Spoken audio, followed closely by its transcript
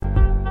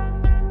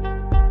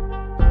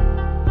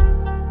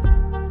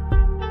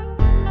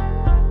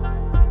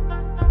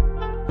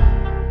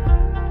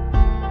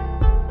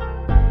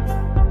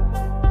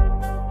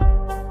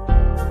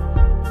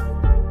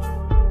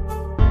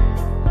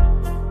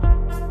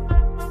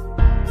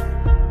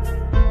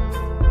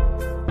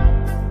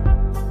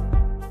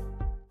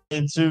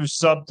into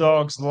Sup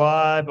Dogs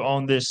Live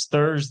on this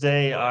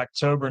Thursday,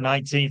 October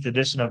 19th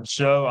edition of the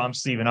show. I'm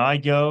Stephen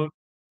Igoe,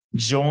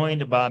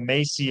 joined by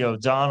Maceo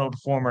Donald,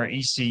 former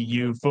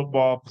ECU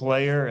football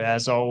player,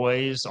 as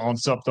always, on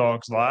Sup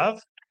Dogs Live.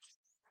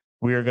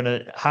 We are going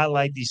to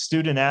highlight the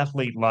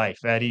student-athlete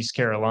life at East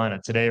Carolina.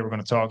 Today, we're going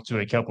to talk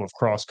to a couple of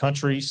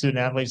cross-country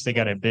student-athletes. They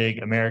got a big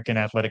American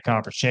Athletic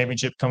Conference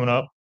Championship coming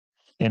up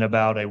in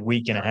about a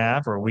week and a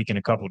half or a week and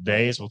a couple of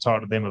days. We'll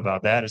talk to them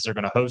about that as they're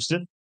going to host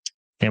it.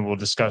 And we'll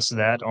discuss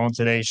that on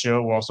today's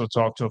show. We'll also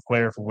talk to a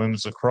player for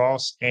women's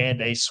lacrosse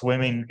and a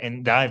swimming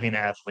and diving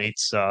athlete,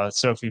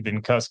 Sophie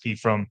Benkusky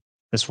from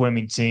the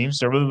swimming team.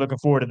 So really looking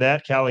forward to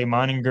that. Callie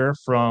Meininger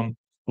from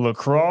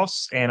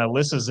lacrosse and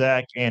Alyssa,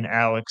 Zack, and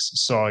Alex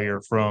Sawyer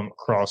from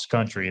cross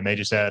country. And they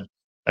just had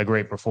a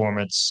great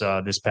performance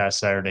this past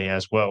Saturday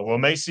as well. Well,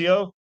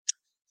 Maceo,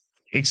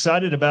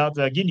 excited about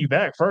getting you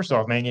back. First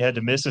off, man, you had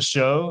to miss a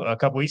show a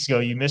couple weeks ago.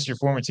 You missed your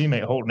former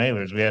teammate, Holton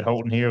Ahlers. We had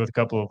Holton here with a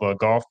couple of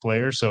golf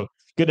players. So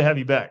good to have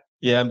you back.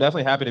 Yeah, I'm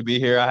definitely happy to be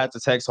here. I had to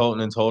text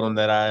Holton and told him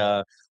that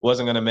I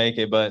wasn't going to make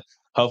it, but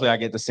hopefully I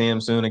get to see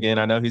him soon again.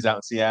 I know he's out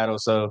in Seattle,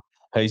 so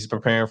he's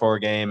preparing for a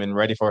game and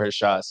ready for his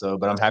shot.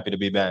 But I'm happy to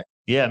be back.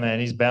 Yeah, man,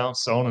 he's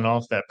bounced on and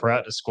off that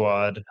practice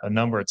squad a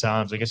number of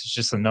times. I guess it's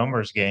just a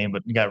numbers game,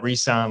 but he got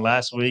re-signed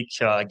last week.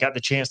 Got the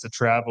chance to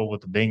travel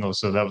with the Bengals,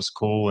 so that was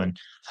cool. And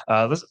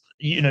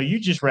you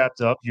just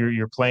wrapped up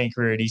your playing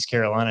career at East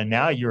Carolina.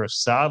 Now you're a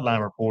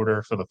sideline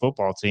reporter for the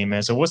football team,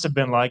 man. So what's it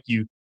been like?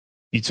 You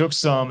took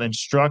some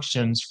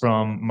instructions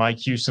from Mike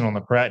Houston on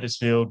the practice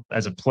field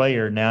as a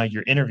player. Now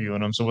you're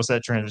interviewing him. So what's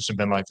that transition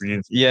been like for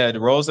you? Yeah, the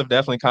roles have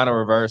definitely kind of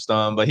reversed.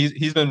 But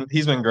he's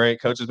been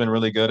great. Coach has been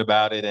really good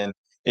about it, and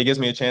it gives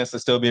me a chance to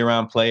still be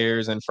around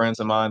players and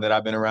friends of mine that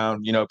I've been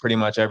around, pretty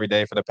much every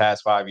day for the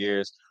past 5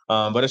 years.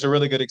 But it's a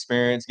really good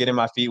experience getting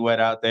my feet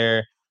wet out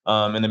there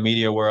in the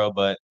media world.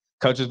 But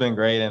Coach has been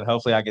great, and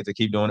hopefully I get to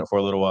keep doing it for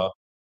a little while.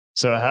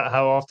 So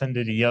how often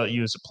did he yell at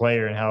you as a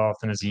player, and how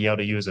often has he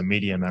yelled at you as a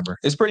media member?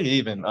 It's pretty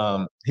even.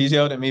 He's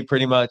yelled at me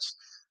pretty much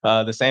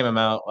the same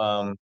amount.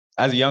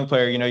 As a young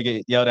player, you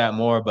get yelled at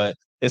more, but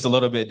it's a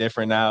little bit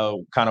different now,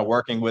 kind of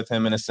working with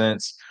him in a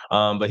sense.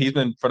 But he's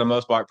been, for the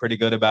most part, pretty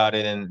good about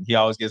it, and he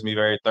always gives me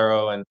very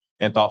thorough and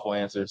thoughtful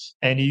answers.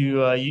 And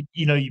you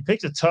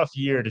picked a tough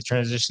year to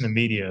transition to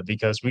media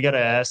because we got to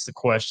ask the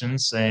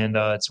questions, and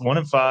it's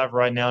 1-5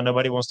 right now.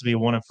 Nobody wants to be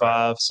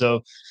 1-5.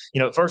 So,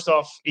 first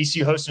off,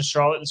 ECU hosting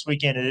Charlotte this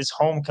weekend. It is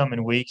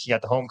homecoming week. You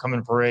got the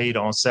homecoming parade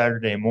on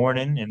Saturday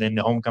morning, and then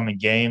the homecoming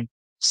game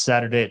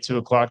Saturday at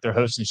 2:00. They're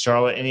hosting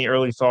Charlotte. Any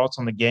early thoughts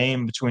on the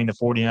game between the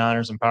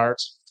 49ers and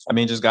Pirates? I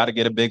mean, just got to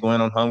get a big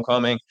win on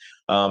homecoming.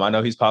 I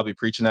know he's probably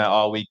preaching that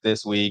all week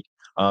this week.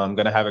 Going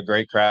to have a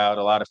great crowd,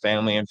 a lot of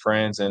family and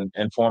friends and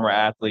former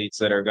athletes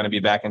that are going to be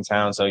back in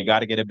town. So you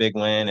got to get a big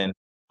win. And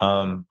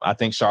I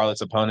think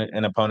Charlotte's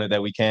an opponent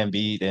that we can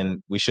beat,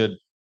 and we should,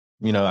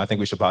 I think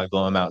we should probably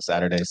blow them out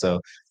Saturday. So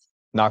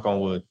knock on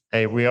wood.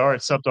 Hey, we are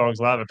at Sup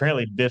Dogs Live.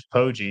 Apparently, Biff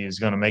Poggi is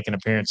going to make an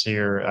appearance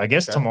here, I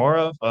guess,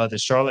 tomorrow. The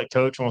Charlotte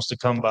coach wants to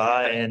come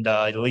by and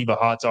leave a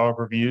hot dog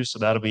review, so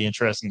that'll be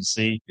interesting to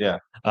see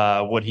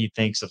what he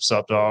thinks of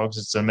Sup Dogs.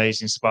 It's an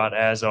amazing spot,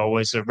 as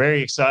always. So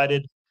very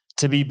excited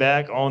to be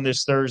back on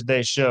this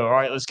Thursday show. All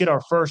right, let's get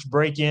our first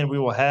break in. We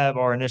will have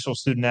our initial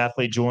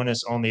student-athlete join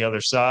us on the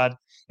other side.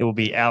 It will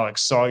be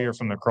Alex Sawyer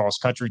from the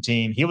cross-country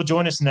team. He will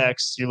join us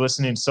next. You're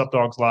listening to Sup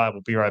Dogs Live.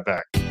 We'll be right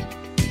back.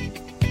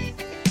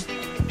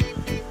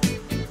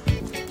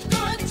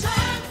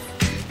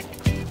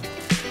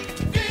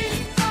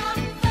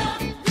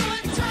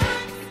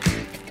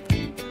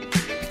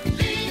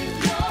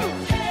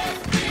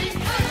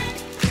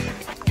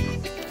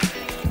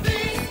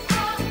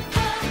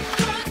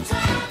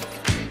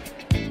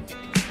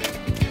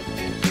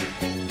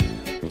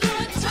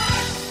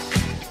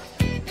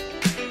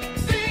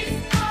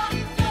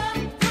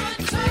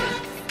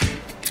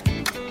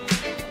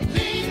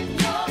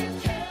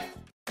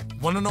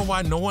 Want to know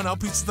why no one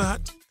outbeats the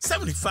Hut?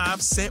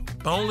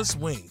 75-cent boneless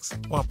wings.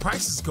 While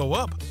prices go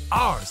up,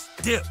 ours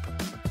dip.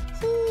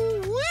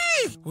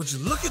 Ooh-wee! Would you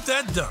look at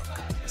that dunk?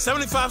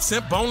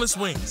 75-cent boneless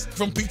wings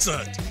from Pizza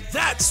Hut.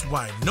 That's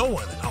why no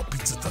one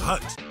outbeats the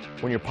Hut.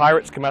 When your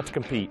Pirates come out to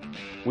compete,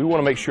 we want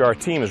to make sure our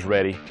team is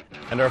ready,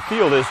 and our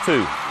field is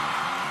too.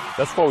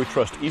 That's why we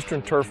trust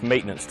Eastern Turf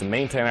Maintenance to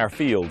maintain our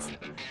fields,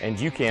 and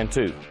you can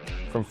too.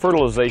 From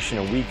fertilization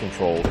and weed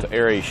control to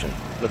aeration,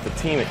 let the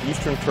team at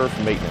Eastern Turf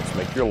Maintenance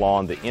make your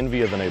lawn the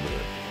envy of the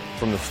neighborhood.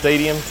 From the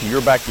stadium to your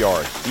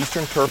backyard,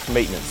 Eastern Turf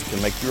Maintenance can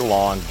make your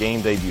lawn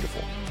game day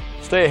beautiful.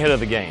 Stay ahead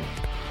of the game.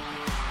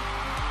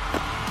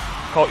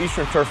 Call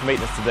Eastern Turf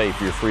Maintenance today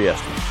for your free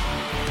estimate.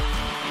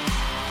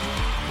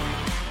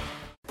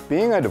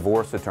 Being a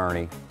divorce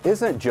attorney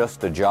isn't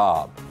just a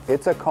job,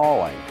 it's a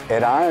calling.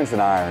 At Irons &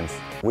 Irons,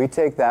 we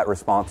take that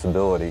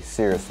responsibility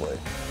seriously.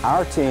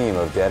 Our team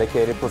of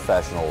dedicated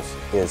professionals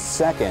is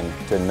second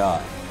to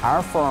none.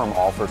 Our firm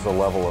offers a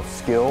level of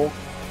skill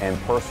and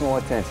personal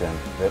attention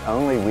that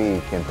only we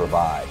can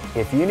provide.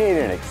 If you need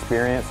an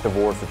experienced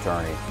divorce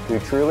attorney who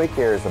truly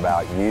cares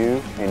about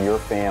you and your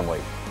family,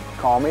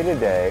 Call me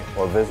today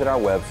or visit our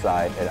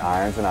website at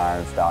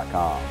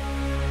ironsandirons.com.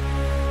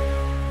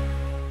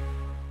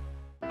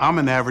 I'm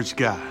an average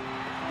guy,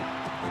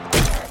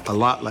 a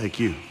lot like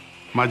you.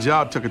 My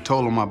job took a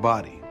toll on my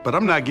body, but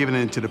I'm not giving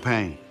in to the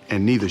pain,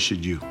 and neither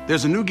should you.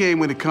 There's a new game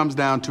when it comes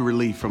down to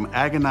relief from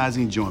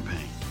agonizing joint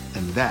pain,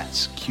 and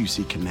that's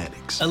QC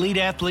Kinetics. Elite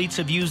athletes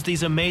have used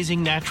these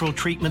amazing natural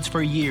treatments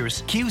for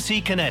years.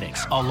 QC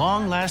Kinetics, a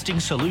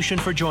long-lasting solution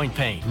for joint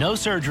pain. No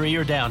surgery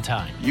or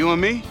downtime. You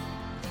and me,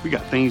 we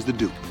got things to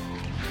do.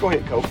 Go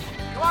ahead, coach.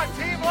 Come on,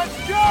 team,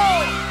 let's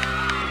go!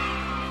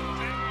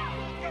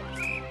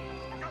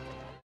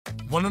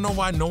 Want to know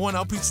why no one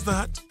outbeats the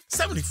Hut?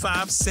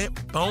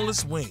 75-cent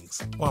boneless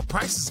wings. While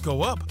prices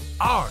go up,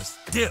 ours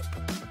dip.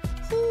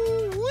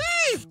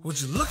 Ooh-wee! Would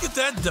you look at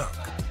that dunk?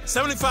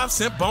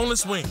 75-cent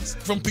boneless wings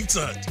from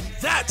Pizza Hut.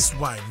 That's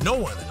why no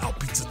one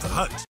outbeats the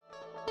Hut.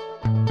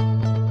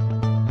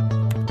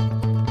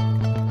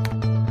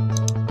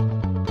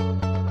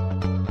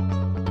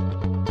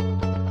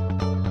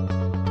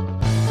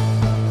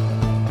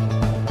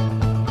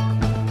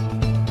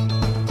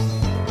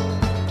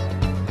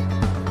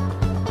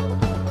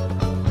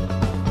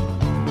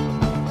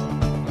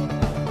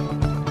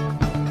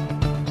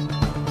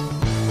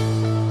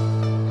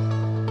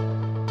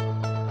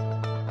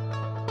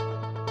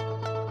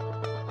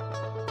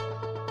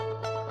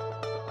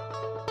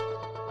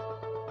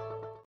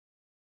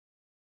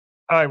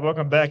 All right,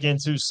 welcome back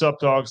into Sup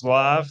Dogs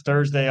Live,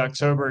 Thursday,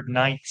 October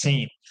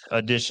 19th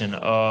edition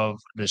of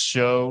the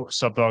show.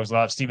 Sup Dogs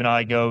Live. Stephen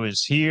Igoe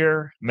is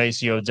here.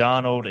 Maceo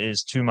Donald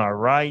is to my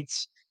right.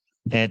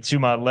 And to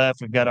my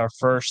left, we've got our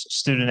first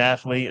student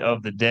athlete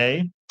of the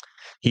day.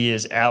 He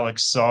is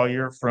Alex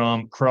Sawyer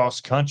from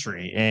cross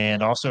country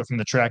and also from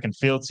the track and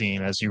field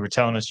team. As you were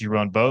telling us, you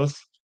run both.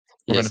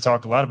 We're going to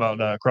talk a lot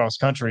about cross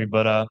country,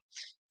 but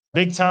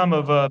big time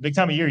of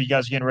year. You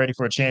guys are getting ready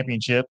for a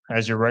championship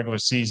as your regular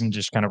season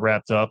just kind of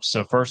wrapped up.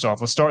 So first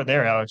off, let's start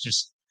there, Alex.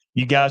 Just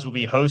you guys will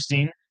be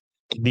hosting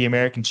the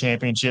American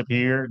Championship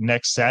here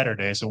next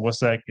Saturday. So what's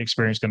that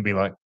experience going to be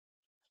like?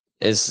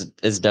 It's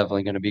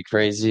definitely going to be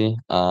crazy.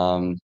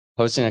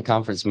 Hosting a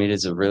conference meet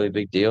is a really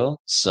big deal.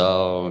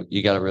 So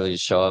you got to really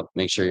show up,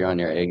 make sure you're on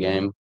your A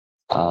game.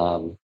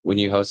 When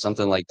you host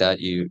something like that,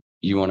 you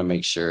want to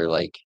make sure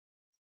like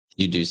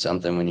you do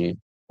something when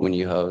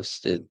you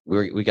host it.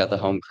 We got the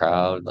home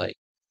crowd. Like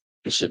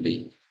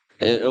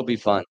it'll be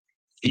fun.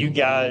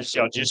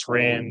 Y'all just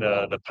ran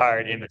the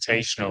Pirate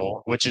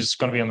Invitational, which is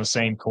going to be on the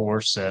same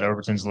course at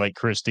Overton's Lake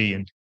Christie.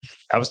 And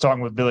I was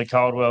talking with Billy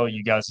Caldwell,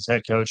 you guys'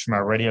 head coach from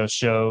our radio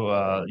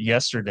show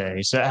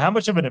yesterday. So how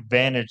much of an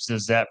advantage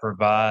does that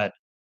provide,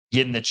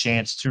 getting the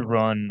chance to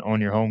run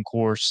on your home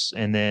course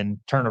and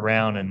then turn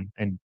around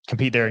and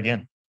compete there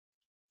again?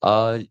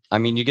 I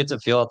mean, you get to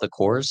feel out the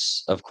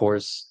course. Of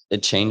course,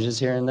 it changes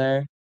here and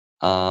there.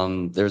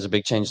 There's a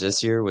big change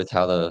this year with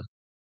how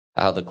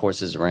the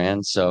courses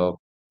ran. So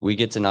we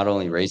get to not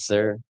only race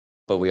there,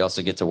 but we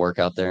also get to work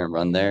out there and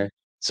run there.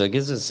 So it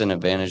gives us an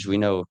advantage. We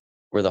know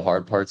where the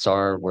hard parts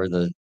are, where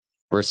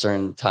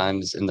certain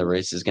times in the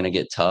race is going to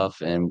get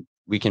tough, and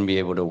we can be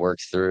able to work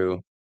through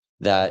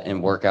that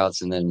in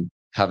workouts and then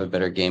have a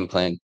better game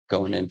plan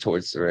going in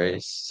towards the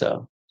race.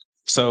 So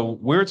I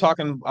was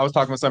talking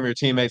with some of your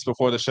teammates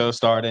before the show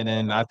started,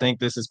 and I think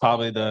this is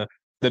probably the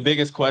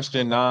biggest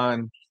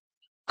question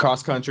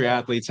cross-country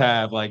athletes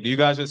have. Like, do you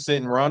guys just sit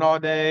and run all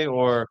day,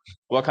 or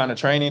what kind of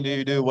training do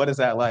you do? What is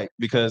that like?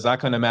 Because I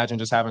couldn't imagine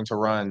just having to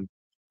run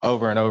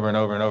over and over and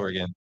over and over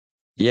again.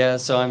 Yeah,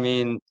 so I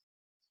mean,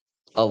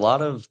 a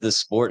lot of the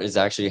sport is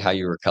actually how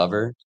you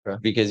recover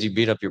because you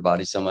beat up your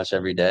body so much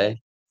every day.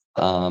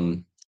 I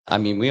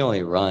mean, we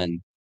only run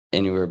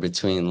anywhere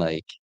between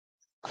like,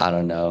 I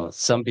don't know,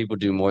 some people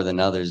do more than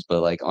others,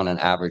 but like on an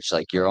average,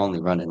 like you're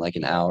only running like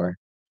an hour.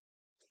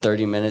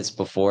 30 minutes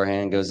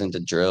beforehand goes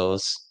into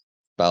drills.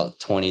 About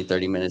 20,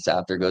 30 minutes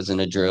after goes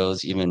into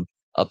drills, even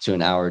up to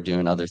an hour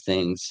doing other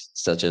things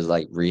such as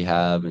like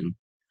rehab and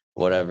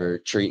whatever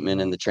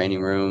treatment in the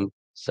training room.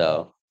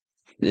 So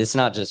it's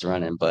not just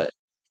running, but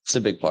it's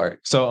a big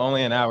part. So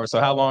only an hour. So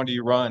how long do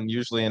you run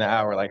usually in an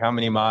hour? Like how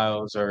many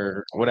miles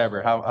or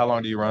whatever? How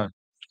long do you run?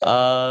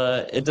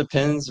 It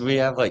depends. We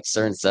have like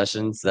certain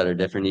sessions that are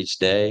different each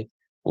day.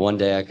 One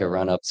day I could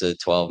run up to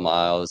 12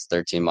 miles,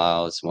 13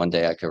 miles. One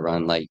day I could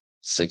run like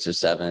 6 or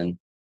 7.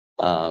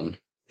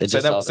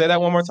 Say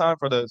that one more time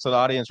so the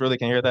audience really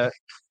can hear that.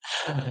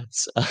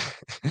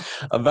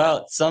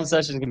 About some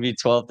sessions can be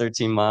 12,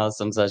 13 miles.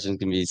 Some sessions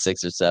can be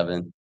 6 or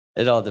 7.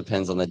 It all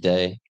depends on the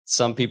day.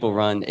 Some people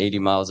run 80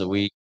 miles a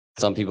week.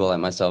 Some people like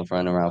myself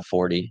run around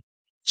 40.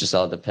 Just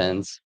all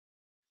depends.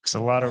 It's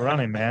a lot of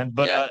running, man.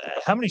 But Yeah.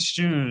 How many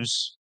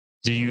shoes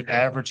do you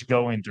average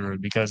going through?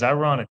 Because I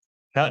run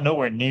not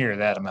nowhere near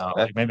that amount,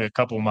 like maybe a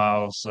couple of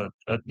miles,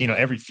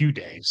 every few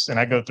days. And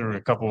I go through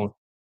a couple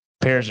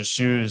pairs of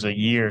shoes a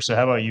year. So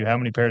how about you? How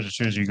many pairs of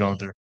shoes are you going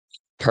through?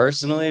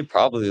 Personally,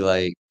 probably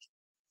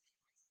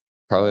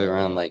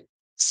around like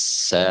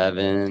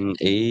 7,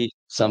 8.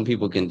 Some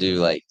people can do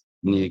like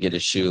need to get a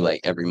shoe like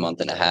every month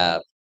and a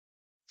half.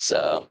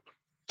 So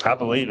I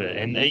believe it.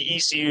 And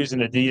ECU is an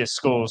Adidas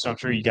school, so I'm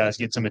sure you guys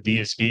get some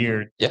Adidas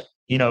gear. Yeah.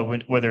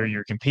 Whether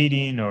you're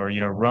competing or,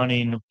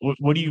 running,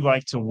 what do you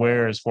like to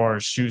wear as far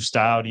as shoe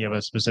style? Do you have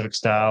a specific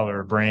style or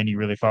a brand you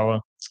really follow?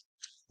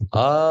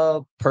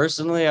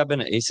 Personally, I've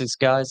been an Asics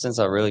guy since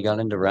I really got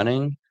into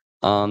running.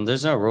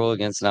 There's no rule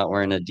against not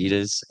wearing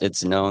Adidas.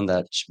 It's known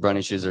that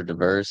running shoes are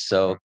diverse,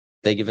 so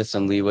they give us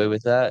some leeway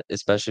with that,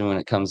 especially when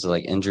it comes to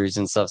like injuries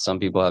and stuff. Some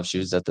people have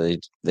shoes that they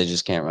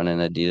just can't run in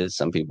Adidas.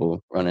 Some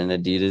people run in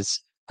Adidas.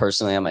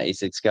 Personally, I'm an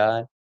Asics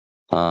guy.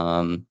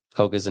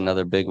 Hoka is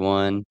another big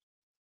one.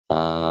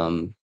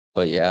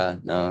 But yeah,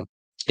 no,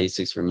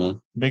 Asics for me.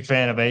 Big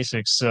fan of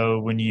Asics. So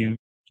when you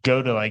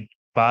go to like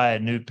buy a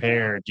new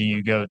pair, do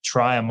you go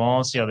try them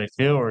on, see how they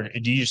feel, or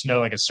do you just know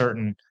like a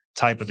certain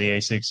type of the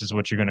Asics is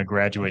what you're going to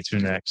graduate to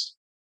next?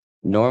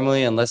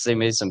 Normally, unless they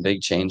made some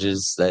big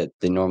changes that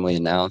they normally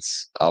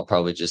announce, I'll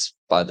probably just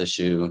buy the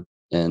shoe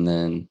and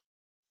then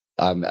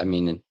I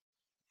mean,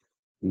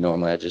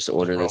 normally I just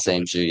order the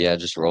same shoe. Yeah,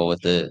 just roll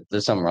with it. If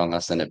there's something wrong,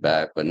 I'll send it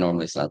back. But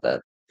normally it's not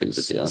that big of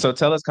a deal. So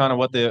tell us kind of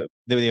what the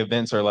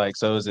events are like.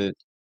 So is it,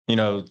 I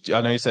know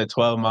you said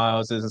 12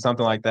 miles. Is it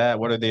something like that?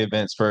 What are the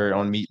events for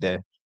on meet day?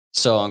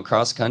 So on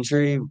cross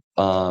country,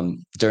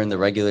 during the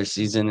regular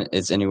season,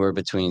 it's anywhere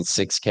between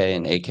 6K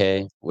and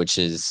 8K, which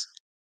is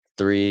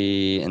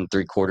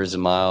 3.75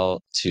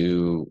 mile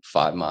to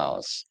 5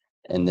 miles.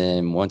 And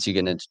then once you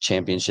get into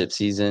championship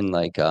season,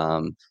 like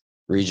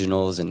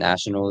regionals and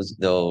nationals,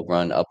 they'll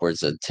run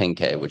upwards of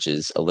 10K, which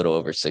is a little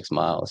over 6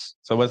 miles.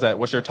 So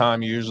what's your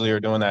time you usually are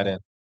doing that in?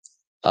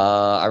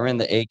 I ran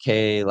the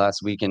 8K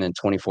last weekend in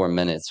 24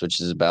 minutes,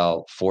 which is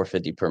about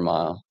 450 per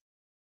mile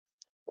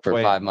for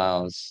 5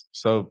 miles.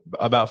 So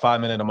about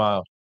 5 minutes a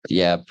mile.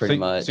 Yeah, pretty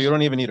much. So you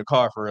don't even need a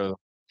car for real.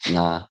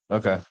 Nah.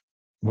 Okay.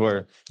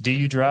 Where do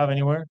you drive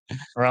anywhere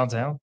around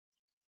town,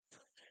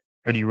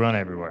 or do you run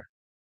everywhere?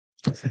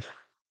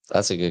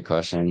 That's a good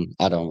question.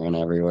 I don't run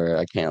everywhere.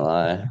 I can't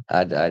lie.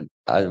 I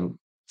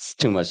it's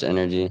too much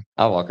energy.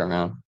 I walk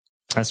around.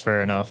 That's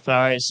fair enough. All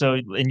right. So,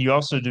 and you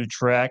also do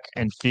track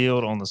and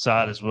field on the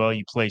side as well.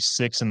 You placed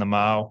 6th in the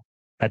mile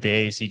at the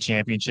AAC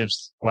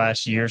championships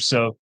last year.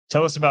 So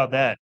tell us about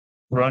that,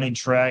 running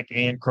track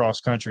and cross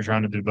country,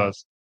 trying to do both.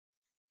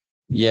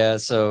 Yeah.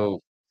 So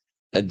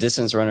a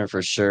distance runner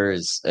for sure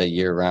is a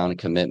year-round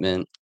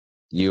commitment.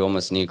 You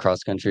almost need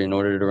cross country in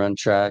order to run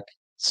track.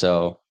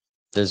 So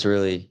there's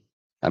really,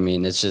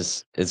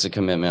 it's a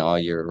commitment all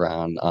year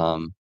round.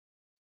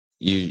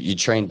 You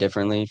train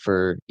differently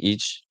for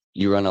each.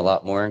 You run a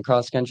lot more in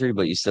cross country,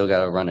 but you still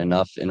got to run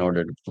enough in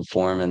order to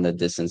perform in the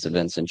distance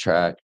events and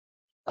track.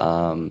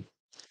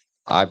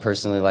 I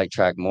personally like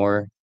track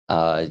more.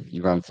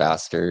 You run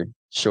faster,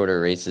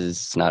 shorter races.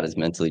 It's not as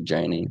mentally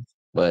draining,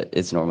 but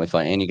it's normally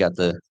fun. And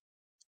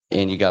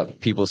you got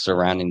people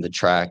surrounding the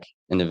track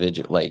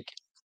individual. Like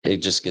it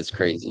just gets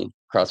crazy.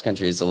 Cross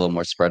country is a little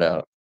more spread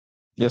out.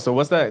 Yeah, so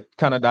what's that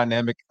kind of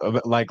dynamic of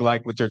like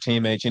with your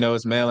teammates?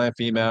 It's male and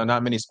female.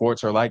 Not many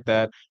sports are like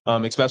that,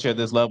 especially at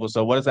this level.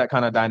 So what is that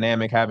kind of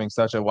dynamic having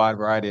such a wide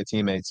variety of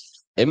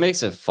teammates? It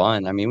makes it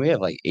fun. I mean, we have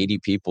like 80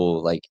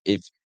 people. Like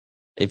if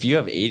you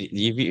have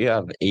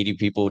 80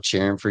 people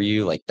cheering for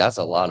you, like that's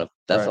a lot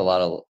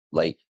of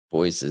like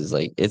voices.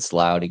 Like it's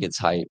loud, it gets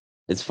hype.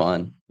 It's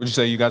fun. Would you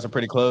say you guys are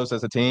pretty close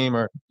as a team,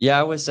 or? Yeah,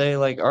 I would say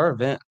like our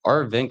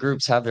event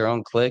groups have their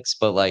own cliques,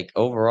 but like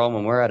overall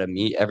when we're at a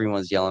meet,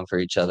 everyone's yelling for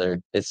each other.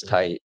 It's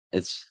tight.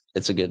 It's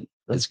a good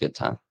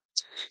time.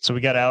 So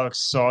we got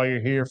Alex Sawyer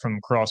here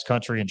from cross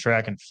country and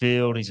track and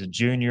field. He's a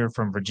junior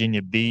from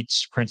Virginia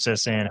Beach,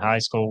 Princess Anne High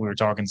School. We were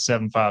talking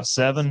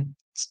 757.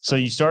 So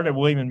you started at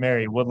William and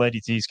Mary. What led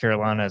you to East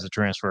Carolina as a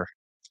transfer?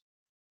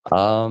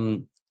 A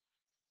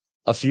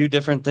few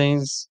different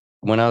things.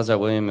 When I was at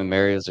William and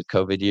Mary, it was a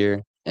COVID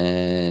year,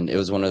 and it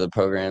was one of the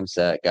programs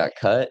that got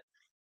cut.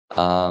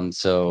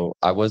 So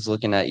I was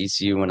looking at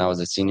ECU when I was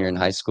a senior in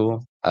high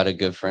school. I had a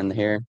good friend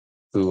here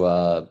who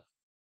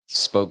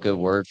spoke a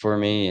word for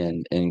me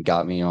and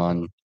got me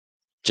on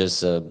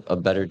just a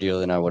better deal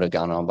than I would have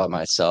gone on by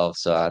myself.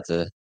 So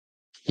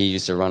he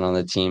used to run on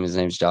the team. His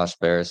name's Josh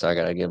Barris. So I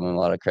got to give him a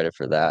lot of credit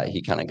for that.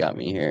 He kind of got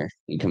me here.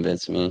 He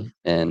convinced me.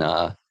 And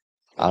I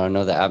don't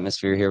know, the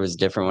atmosphere here was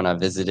different when I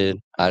visited.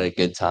 I had a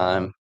good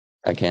time.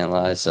 I can't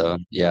lie. So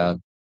yeah,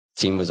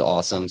 team was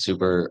awesome,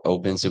 super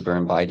open, super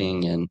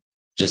inviting, and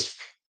just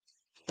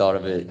thought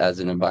of it as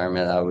an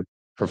environment I would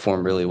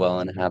perform really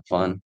well and have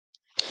fun,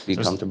 be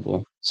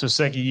comfortable. So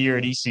second year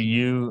at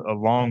ECU,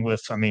 along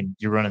with,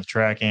 you're running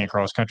track and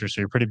cross country,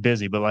 so you're pretty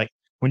busy, but like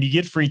when you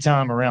get free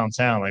time around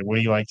town, like what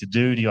do you like to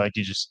do? Do you like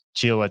to just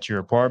chill at your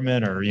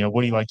apartment, or,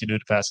 what do you like to do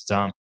to pass the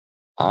time?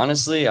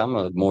 Honestly, I'm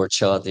a more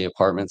chill at the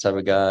apartment type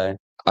of guy.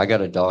 I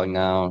got a dog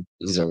now.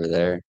 He's over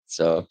there.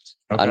 So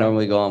I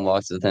normally go on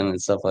walks with him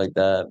and stuff like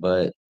that.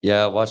 But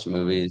yeah, watch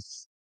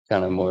movies.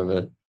 Kind of more of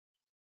a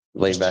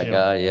laid back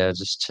guy. Yeah,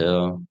 just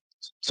chill.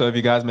 So have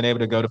you guys been able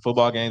to go to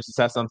football games? Is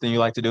that something you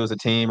like to do as a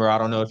team? Or I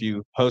don't know if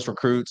you host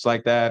recruits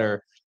like that,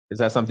 or is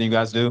that something you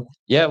guys do?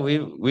 Yeah,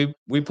 we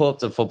pull up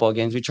to football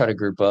games. We try to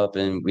group up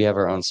and we have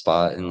our own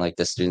spot in like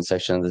the student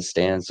section of the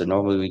stands. So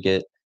normally we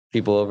get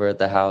people over at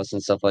the house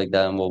and stuff like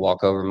that, and we'll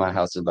walk over. My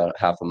house is about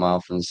half a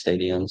mile from the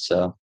stadium,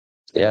 so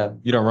yeah.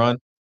 You don't run?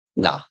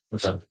 Nah.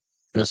 Okay.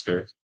 That's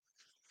good.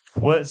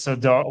 What's the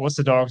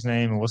dog's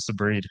name and what's the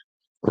breed?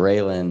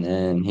 Raylan,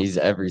 and he's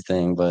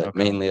everything, but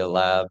Okay. mainly a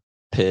lab,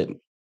 pit,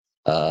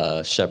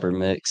 shepherd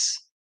mix.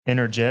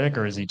 Energetic,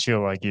 or is he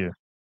chill like you?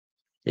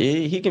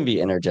 He can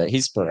be energetic.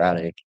 He's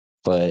sporadic,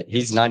 but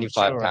he's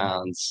 95 Sure.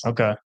 pounds.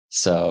 Okay.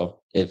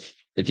 So if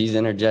he's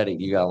energetic,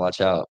 you gotta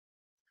watch out.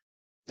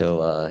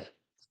 He'll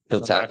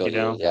tackle you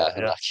down. you. Yeah,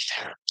 he'll Yeah. knock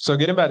you down. So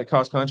getting back to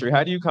cross country,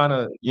 how do you kind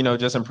of,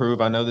 just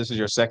improve? I know this is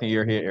your second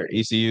year here at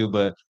ECU,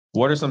 but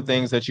what are some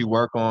things that you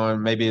work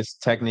on? Maybe it's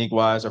technique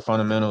wise or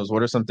fundamentals.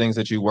 What are some things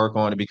that you work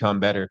on to become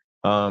better?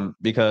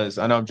 Because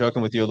I know I'm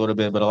joking with you a little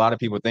bit, but a lot of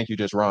people think you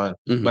just run,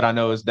 but I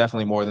know it's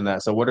definitely more than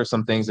that. So what are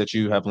some things that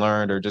you have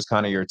learned, or just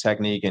kind of your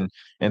technique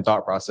and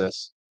thought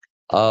process?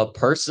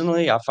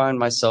 Personally, I find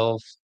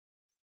myself,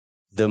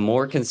 the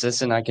more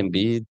consistent I can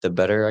be, the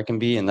better I can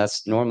be. And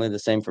that's normally the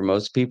same for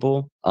most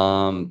people.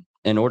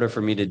 In order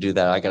for me to do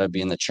that, I got to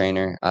be in the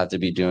trainer. I have to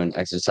be doing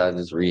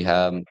exercises,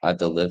 rehab. I have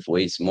to lift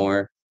weights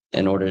more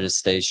in order to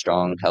stay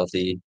strong,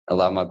 healthy,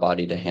 allow my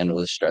body to handle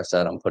the stress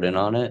that I'm putting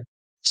on it.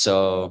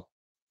 So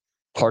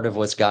part of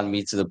what's gotten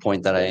me to the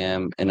point that I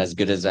am and as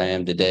good as I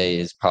am today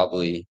is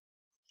probably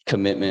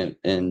commitment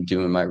and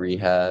doing my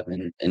rehab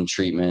and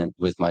treatment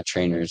with my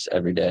trainers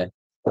every day.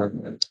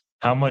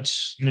 How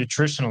much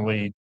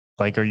nutritionally,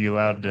 like, are you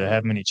allowed to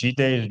have many cheat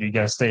days, or do you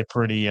guys stay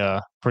pretty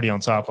on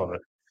top of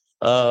it?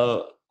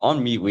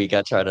 On meat week,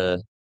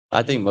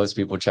 I think most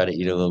people try to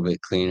eat a little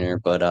bit cleaner,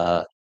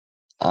 but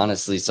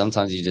honestly,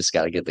 sometimes you just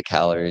got to get the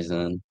calories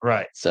in.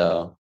 Right.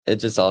 So it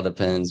just all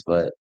depends,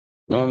 but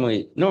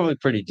normally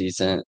pretty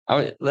decent.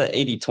 The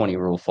 80-20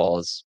 rule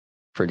falls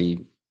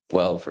pretty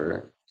well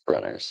for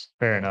runners.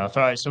 Fair enough.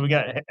 All right, so we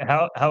got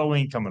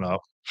Halloween coming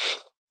up.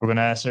 We're going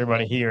to ask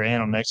everybody here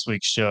and on next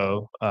week's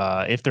show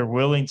if they're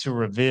willing to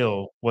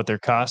reveal what their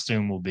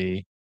costume will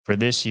be for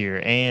this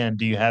year, and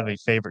do you have a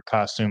favorite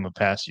costume of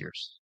past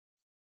years?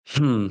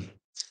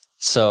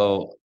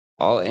 So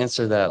I'll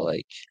answer that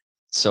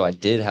so I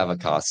did have a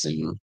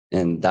costume,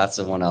 and that's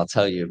the one I'll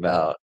tell you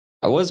about.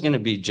 I was going to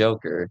be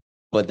Joker,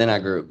 but then I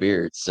grew a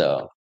beard,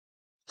 so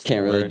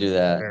can't really do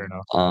that. Fair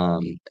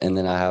enough. And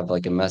then I have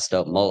like a messed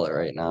up mullet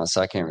right now,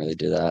 so I can't really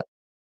do that.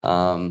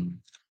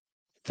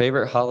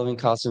 Favorite Halloween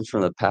costumes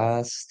from the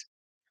past?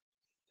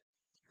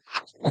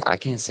 I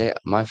can't say.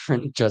 My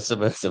friend dressed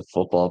up as a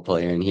football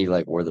player, and he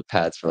wore the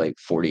pads for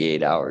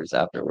 48 hours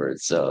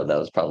afterwards. So that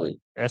was probably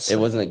it.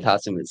 Wasn't the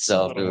costume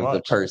itself; it was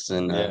the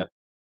person.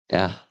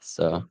 Yeah.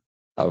 So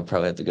I would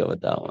probably have to go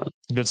with that one.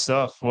 Good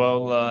stuff.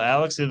 Well,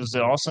 Alex, it was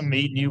awesome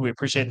meeting you. We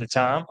appreciate the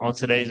time on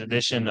today's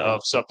edition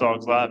of Sup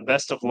Dogs Live.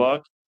 Best of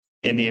luck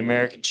in the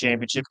American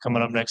Championship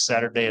coming up next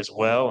Saturday as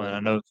well. And I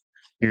know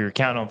you're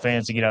counting on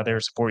fans to get out there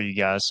and support you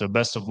guys. So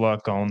best of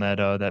luck on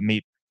that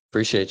meet.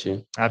 Appreciate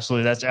you.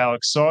 Absolutely. That's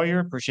Alex Sawyer.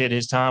 Appreciate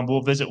his time.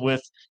 We'll visit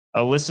with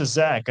Alyssa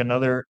Zack,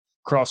 another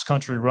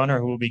cross-country runner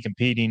who will be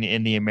competing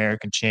in the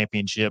American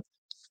Championship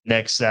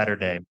next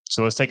Saturday.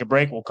 So let's take a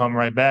break. We'll come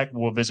right back.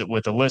 We'll visit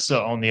with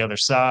Alyssa on the other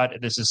side.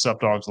 This is Sup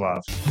Dogs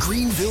Live.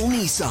 Greenville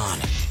Nissan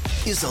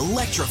is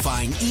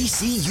electrifying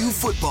ECU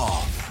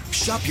football.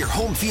 Shop your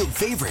home field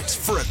favorites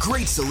for a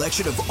great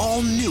selection of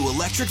all new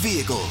electric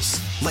vehicles,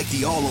 like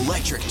the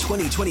all-electric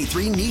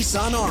 2023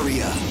 Nissan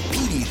Aria,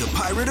 PD the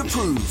Pirate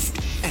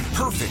approved, and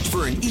perfect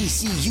for an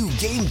ECU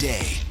game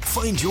day.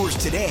 Find yours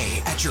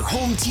today at your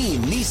home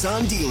team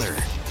Nissan dealer.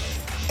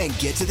 And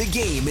get to the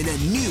game in a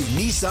new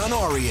Nissan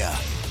Aria.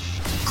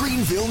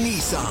 Greenville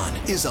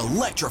Nissan is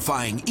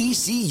electrifying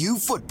ECU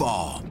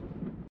football.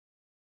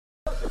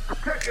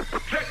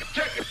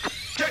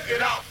 Check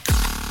it out.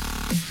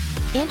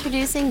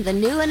 Introducing the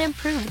new and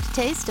improved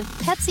taste of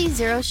Pepsi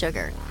Zero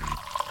Sugar.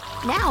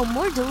 Now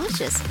more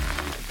delicious.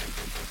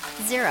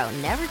 Zero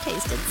never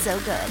tasted so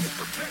good.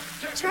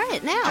 Try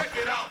it now.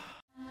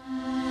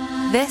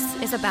 This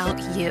is about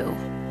you,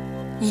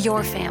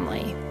 your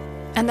family,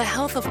 and the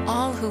health of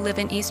all who live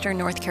in Eastern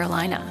North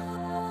Carolina.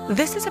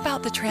 This is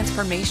about the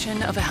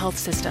transformation of a health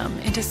system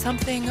into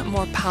something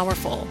more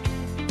powerful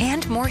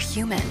and more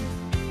human.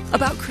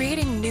 About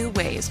creating new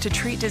ways to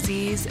treat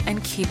disease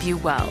and keep you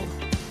well.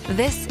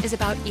 This is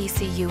about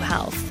ECU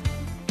Health,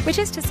 which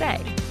is to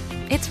say,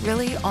 it's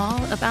really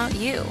all about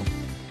you.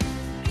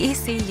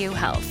 ECU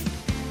Health.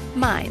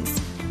 Minds,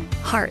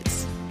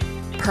 hearts,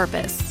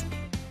 purpose.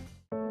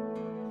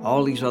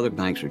 All these other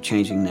banks are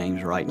changing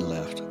names right and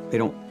left. They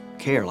don't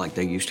care like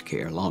they used to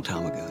care a long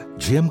time ago.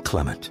 Jim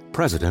Clement,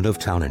 president of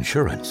Town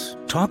Insurance,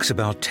 talks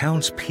about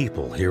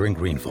townspeople here in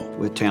Greenville.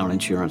 With Town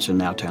Insurance and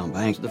now Town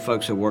Banks, the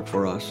folks that work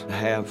for us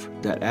have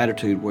that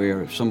attitude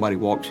where if somebody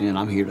walks in,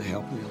 I'm here to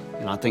help them.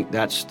 And I think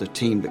that's the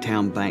team that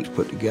Town Banks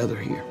put together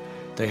here.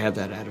 They have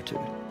that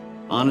attitude.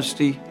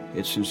 Honesty,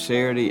 it's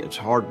sincerity, it's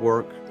hard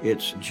work,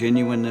 it's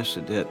genuineness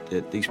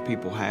that these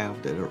people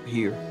have that are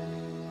here.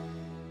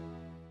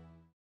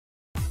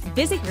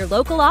 Visit your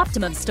local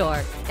Optimum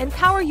store and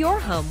power your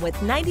home with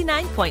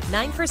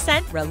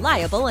 99.9%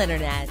 reliable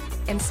internet.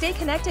 And stay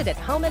connected at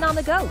home and on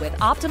the go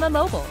with Optimum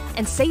Mobile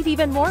and save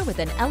even more with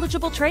an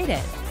eligible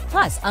trade-in.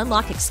 Plus,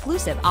 unlock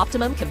exclusive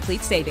Optimum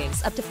Complete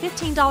savings up to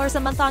 $15 a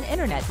month on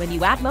internet when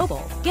you add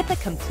mobile. Get the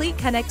complete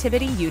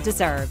connectivity you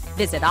deserve.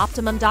 Visit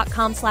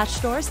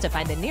Optimum.com/stores to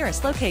find the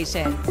nearest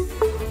location.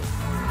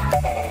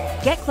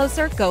 Get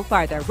closer, go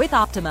farther with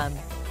Optimum.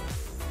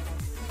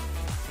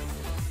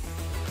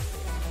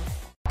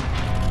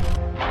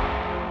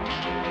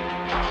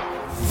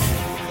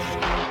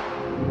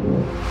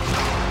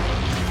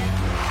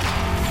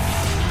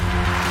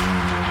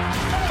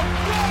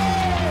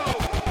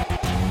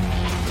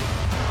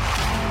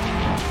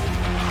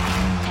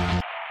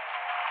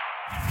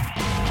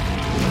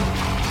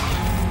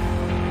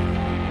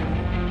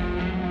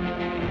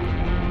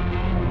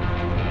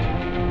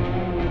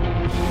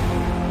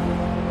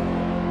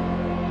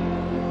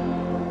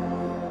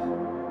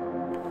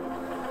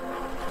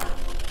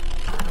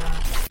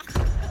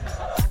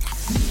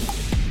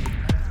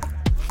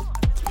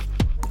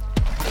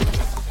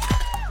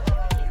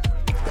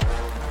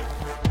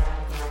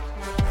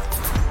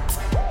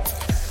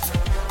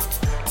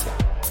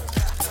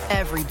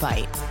 Every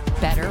bite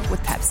better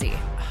with Pepsi.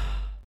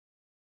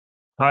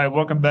 All right,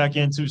 welcome back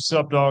into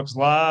Sup Dogs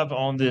Live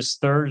on this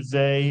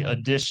Thursday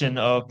edition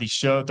of the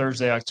show,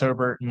 Thursday,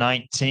 October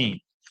 19th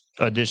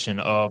edition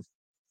of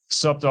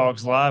Sup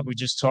Dogs Live. We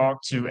just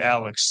talked to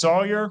Alex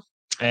Sawyer,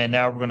 and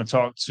now we're going to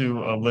talk to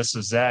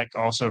Alyssa Zack,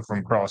 also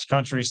from cross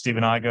country.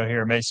 Stephen Igoe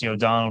here, Maceo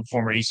Donald,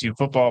 former ECU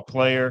football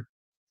player.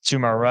 To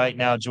my right,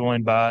 now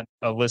joined by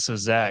Alyssa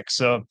Zack.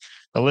 So,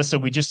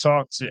 Alyssa, we just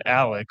talked to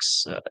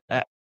Alex.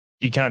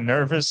 You kind of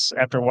nervous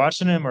after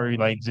watching him, or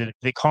did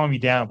they calm you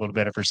down a little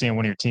bit after seeing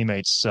one of your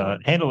teammates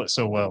handle it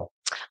so well?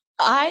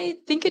 I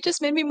think it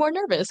just made me more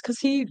nervous because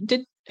he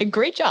did a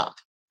great job.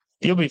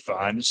 You'll be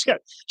fine. Just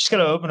got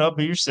to open up,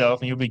 be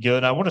yourself, and you'll be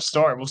good. I want to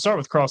start. We'll start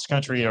with cross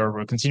country, or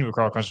we'll continue with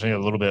cross country a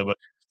little bit. But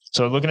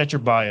so, looking at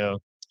your bio,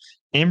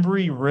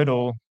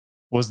 Embry-Riddle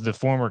was the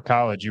former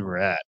college you were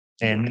at,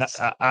 and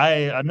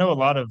I know a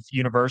lot of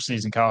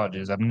universities and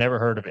colleges. I've never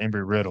heard of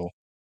Embry-Riddle.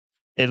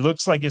 It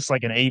looks like it's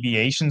like an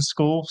aviation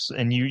school,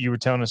 and you were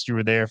telling us you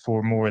were there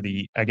for more of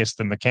the, I guess,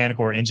 the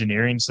mechanical or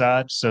engineering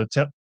side. So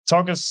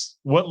talk us,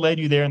 what led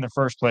you there in the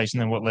first place, and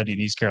then what led you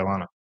to East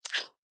Carolina?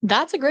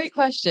 That's a great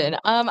question.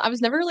 I was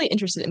never really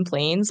interested in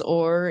planes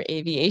or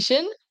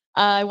aviation.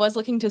 I was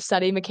looking to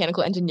study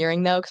mechanical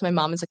engineering, though, because my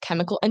mom is a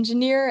chemical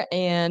engineer,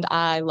 and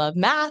I love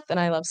math and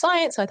I love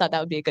science, so I thought that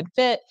would be a good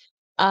fit.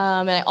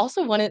 And I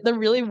also wanted the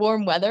really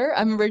warm weather.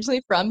 I'm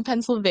originally from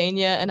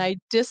Pennsylvania, and I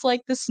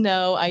dislike the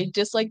snow. I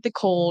dislike the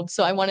cold,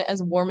 so I want it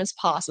as warm as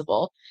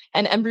possible.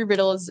 And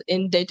Embry-Riddle is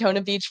in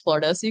Daytona Beach,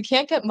 Florida, so you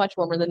can't get much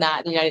warmer than that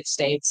in the United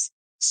States.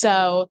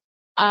 So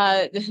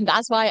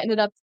that's why I ended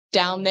up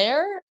down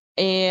there.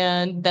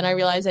 And then I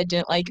realized I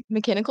didn't like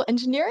mechanical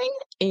engineering,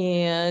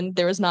 and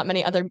there was not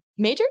many other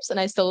majors, and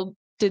I still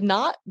did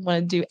not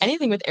want to do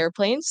anything with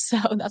airplanes, so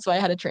that's why I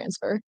had to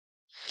transfer.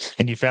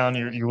 And you found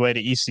your way to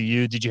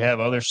ECU. Did you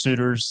have other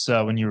suitors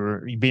when you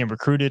were being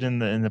recruited in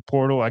the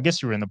portal? I guess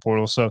you were in the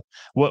portal. So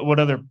what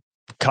other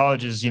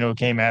colleges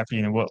came after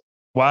you, and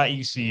why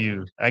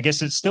ECU? I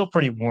guess it's still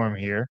pretty warm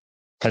here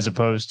as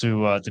opposed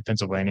to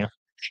Pennsylvania.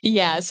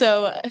 Yeah,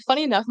 so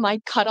funny enough, my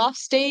cutoff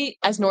state,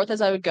 as north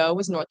as I would go,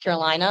 was North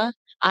Carolina.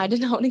 I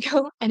did not want to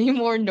go any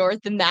more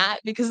north than that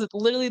because of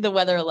literally the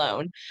weather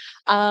alone.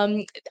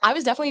 I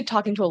was definitely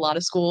talking to a lot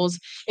of schools.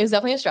 It was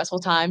definitely a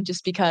stressful time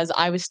just because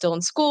I was still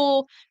in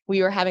school.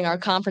 We were having our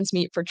conference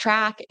meet for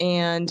track.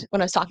 And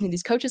when I was talking to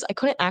these coaches, I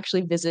couldn't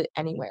actually visit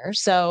anywhere.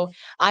 So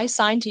I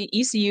signed to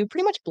ECU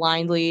pretty much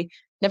blindly,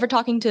 never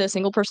talking to a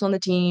single person on the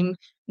team,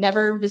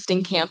 never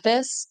visiting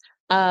campus.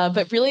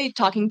 But really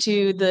talking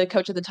to the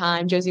coach at the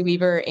time, Josie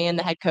Weaver, and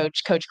the head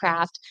coach, Coach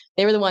Kraft,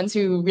 they were the ones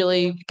who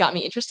really got me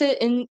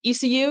interested in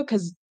ECU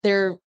because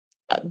their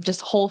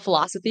just whole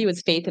philosophy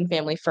was faith and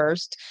family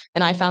first.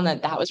 And I found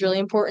that was really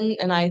important.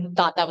 And I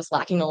thought that was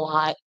lacking a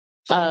lot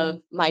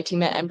of my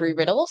team at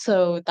Embry-Riddle.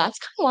 So that's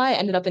kind of why I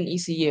ended up in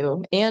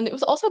ECU. And it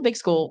was also a big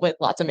school with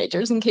lots of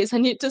majors in case I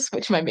needed to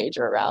switch my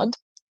major around.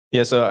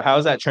 Yeah. So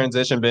how's that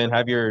transition been?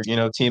 Have your,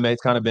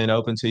 teammates kind of been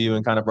open to you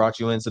and kind of brought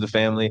you into the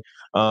family?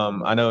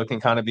 I know it can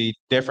kind of be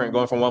different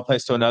going from one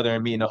place to another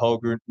and meeting a whole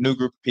new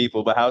group of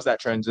people, but how's that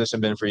transition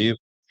been for you?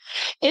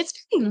 It's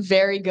been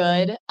very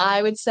good.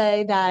 I would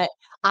say that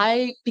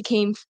I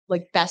became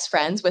like best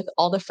friends with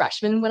all the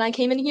freshmen when I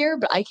came in here,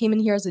 but I came in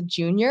here as a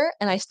junior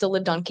and I still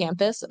lived on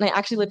campus. And I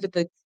actually lived with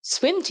the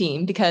swim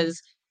team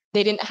because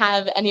they didn't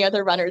have any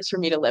other runners for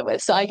me to live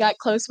with. So I got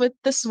close with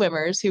the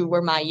swimmers who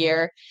were my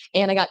year,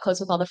 and I got close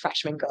with all the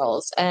freshman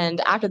girls.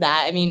 And after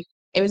that, I mean,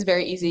 it was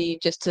very easy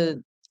just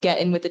to get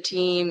in with the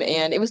team.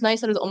 And it was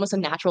nice that it was almost a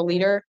natural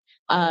leader.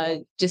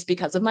 just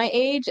because of my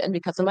age and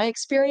because of my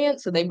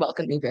experience. So they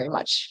welcomed me very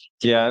much.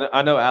 Yeah,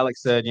 I know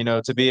Alex said,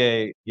 to be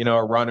a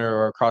runner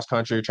or a cross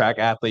country track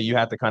athlete, you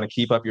have to kind of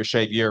keep up your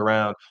shape year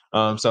round.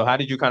 So how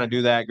did you kind of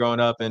do that growing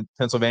up in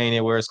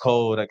Pennsylvania where it's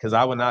cold? Because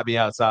I would not be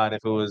outside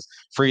if it was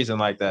freezing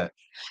like that.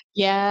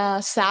 Yeah,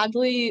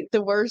 sadly,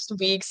 the worst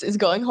weeks is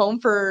going home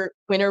for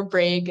winter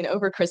break and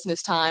over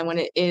Christmas time when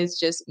it is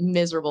just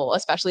miserable,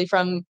 especially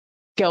from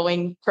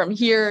going from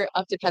here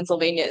up to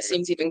Pennsylvania. It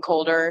seems even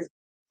colder.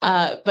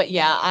 But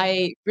yeah,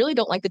 I really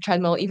don't like the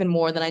treadmill even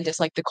more than I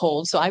dislike the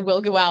cold. So I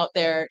will go out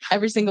there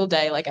every single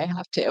day like I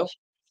have to.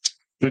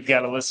 We've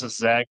got Alyssa,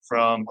 Zack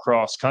from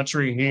cross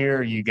country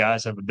here. You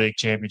guys have a big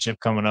championship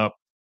coming up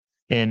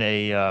in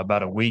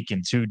about a week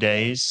and 2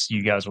 days.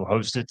 You guys will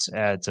host it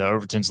at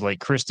Overton's Lake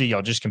Christie.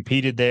 Y'all just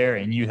competed there,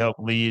 and you helped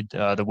lead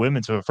the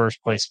women to a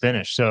first place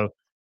finish. So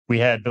we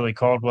had Billy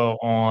Caldwell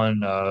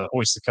on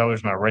Hoist the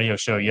Colors, my radio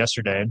show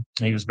yesterday.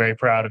 He was very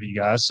proud of you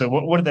guys. So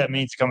what did that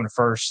mean to coming to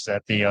first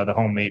at the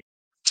home meet?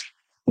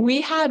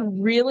 We had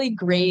really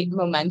great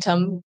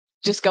momentum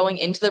just going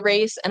into the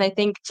race. And I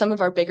think some of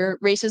our bigger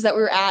races that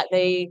we were at,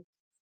 we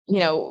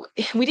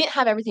didn't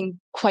have everything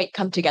quite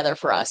come together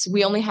for us.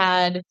 We only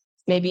had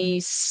maybe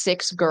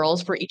 6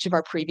 girls for each of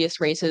our previous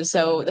races.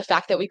 So the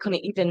fact that we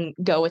couldn't even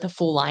go with a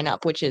full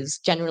lineup, which is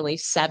generally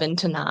 7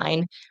 to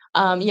 9,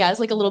 it's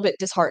like a little bit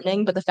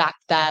disheartening. But the fact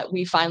that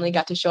we finally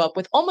got to show up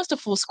with almost a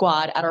full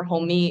squad at our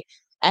home meet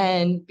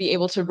and be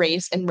able to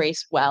race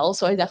well.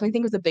 So I definitely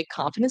think it was a big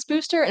confidence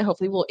booster, and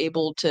hopefully we'll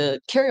able to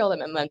carry all that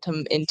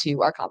momentum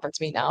into our conference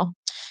meet now.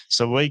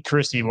 So Lake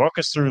Christie, walk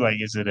us through,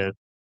 is it a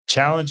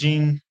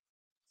challenging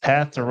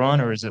path to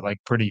run, or is it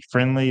pretty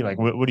friendly?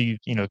 What do you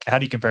how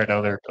do you compare it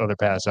to other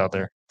paths out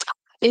there?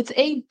 It's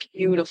a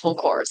beautiful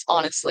course,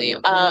 honestly.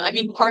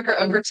 Parker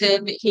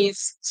Overton,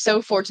 he's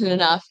so fortunate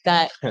enough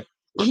that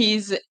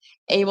he's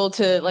able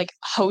to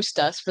host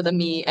us for the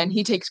meet, and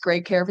he takes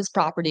great care of his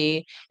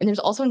property. And there's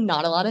also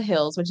not a lot of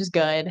hills, which is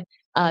good.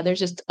 There's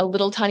just a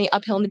little tiny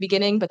uphill in the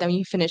beginning, but then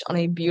you finish on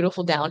a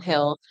beautiful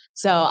downhill.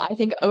 So I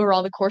think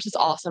overall the course is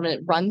awesome, and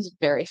it runs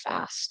very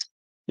fast.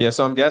 Yeah,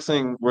 so I'm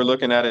guessing we're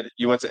looking at it.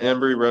 You went to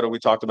Embry-Riddle. We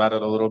talked about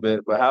it a little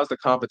bit, but how's the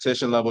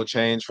competition level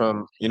changed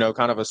from,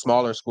 kind of a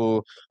smaller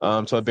school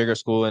to a bigger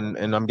school,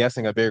 and I'm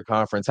guessing a bigger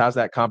conference? How's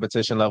that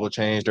competition level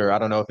changed, or I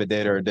don't know if it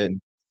did or it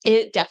didn't?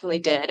 It definitely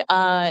did.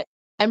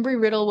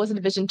 Embry-Riddle was a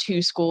Division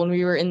II school, and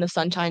we were in the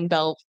Sunshine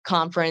Belt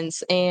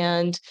Conference,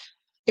 and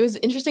it was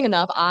interesting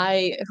enough.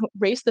 I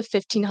raced the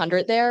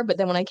 1500 there, but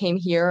then when I came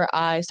here,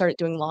 I started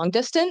doing long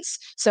distance.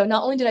 So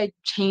not only did I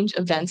change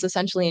events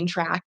essentially in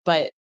track,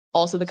 but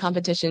also the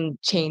competition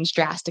changed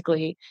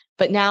drastically.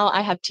 But now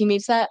I have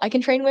teammates that I can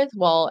train with.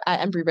 While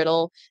at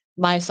Embry-Riddle,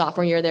 my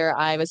sophomore year there,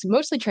 I was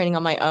mostly training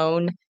on my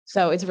own.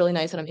 So it's really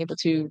nice that I'm able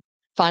to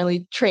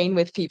finally train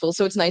with people.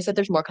 So it's nice that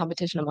there's more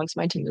competition amongst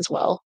my team as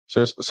well.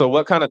 So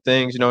what kind of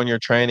things, in your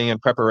training and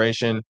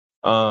preparation,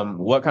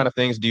 what kind of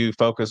things do you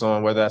focus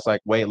on, whether that's like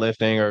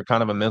weightlifting or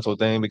kind of a mental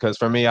thing? Because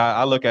for me,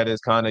 I look at it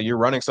as kind of, you're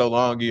running so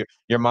long,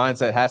 your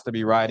mindset has to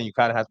be right, and you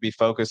kind of have to be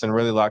focused and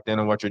really locked in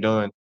on what you're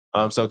doing.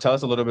 So tell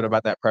us a little bit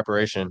about that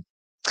preparation.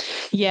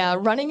 Yeah,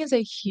 running is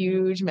a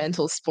huge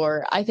mental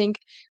sport. I think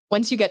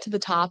once you get to the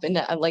top and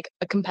at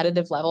a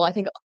competitive level, I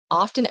think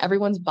often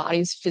everyone's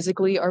bodies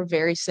physically are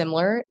very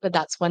similar, but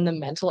that's when the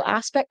mental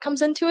aspect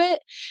comes into it.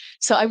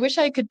 So I wish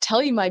I could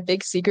tell you my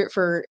big secret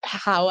for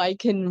how I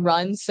can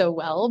run so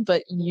well,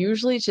 but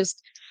usually it's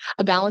just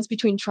a balance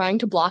between trying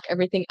to block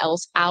everything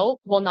else out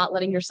while not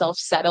letting yourself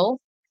settle.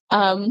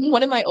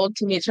 One of my old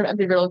teammates from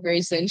Embry-Riddle,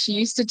 Grayson, she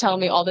used to tell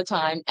me all the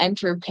time,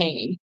 enter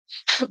pain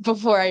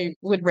before I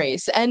would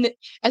race. And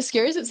as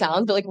scary as it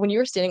sounds, but when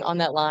you're standing on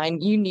that line,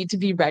 you need to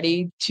be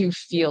ready to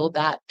feel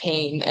that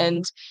pain.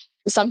 And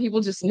some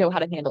people just know how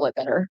to handle it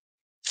better.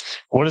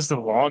 What is the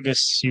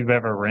longest you've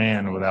ever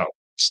ran without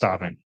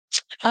stopping?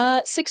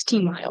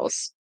 16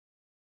 miles.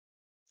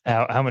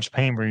 How much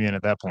pain were you in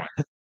at that point?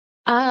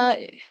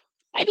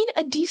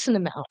 A decent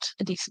amount.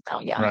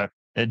 Yeah.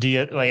 Right. Do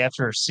you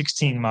after a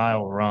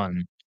 16-mile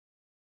run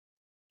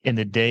in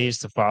the days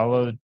to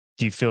follow,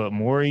 do you feel it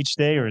more each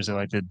day, or is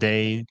it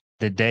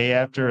the day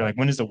after?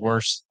 When is the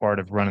worst part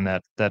of running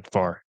that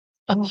far?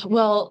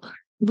 Well,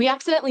 we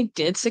accidentally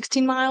did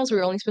 16 miles. We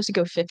were only supposed to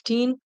go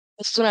 15.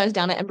 This is when I was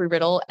down at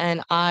Embry-Riddle,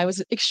 and I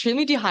was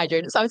extremely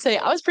dehydrated. So I would say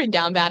I was pretty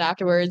down bad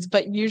afterwards,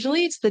 but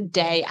usually it's the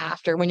day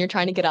after when you're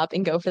trying to get up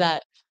and go for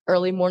that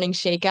early morning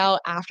shakeout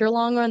after a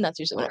long run. That's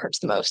usually when it hurts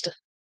the most.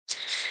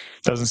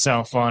 Doesn't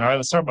sound fun. All right,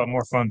 let's talk about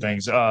more fun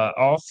things.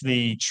 Off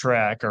the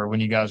track, or when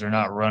you guys are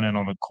not running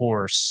on the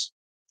course,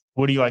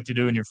 what do you like to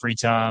do in your free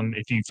time,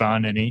 if you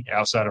find any,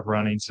 outside of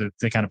running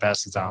to kind of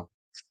pass the time?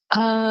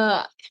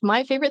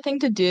 My favorite thing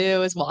to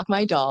do is walk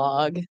my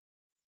dog.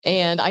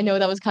 And I know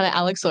that was kind of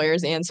Alex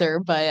Sawyer's answer,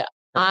 but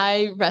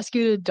I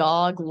rescued a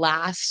dog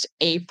last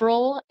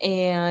April,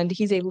 and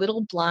he's a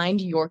little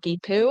blind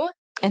Yorkie poo,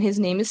 and his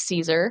name is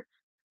Caesar.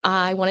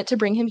 I wanted to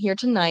bring him here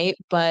tonight,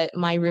 but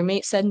my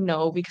roommate said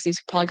no because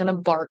he's probably going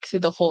to bark through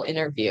the whole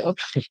interview.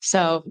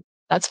 So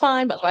that's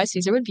fine, but otherwise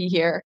Caesar would be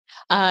here.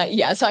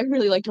 Yeah, so I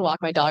really like to walk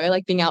my dog. I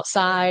like being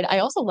outside. I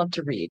also love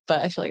to read,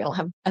 but I feel like I don't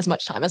have as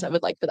much time as I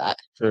would like for that.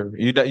 Sure.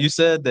 You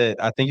said that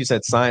I think you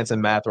said science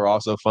and math were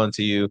also fun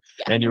to you,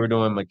 Yeah. and you were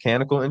doing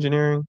mechanical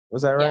engineering.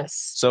 Was that right?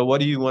 Yes. So what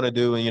do you want to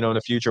do, in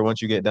the future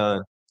once you get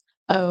done?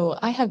 Oh,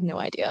 I have no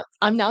idea.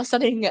 I'm now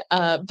studying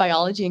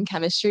biology and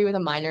chemistry with a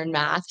minor in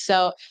math.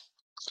 So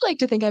I like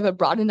to think I have a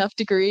broad enough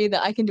degree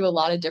that I can do a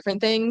lot of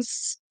different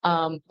things.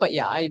 But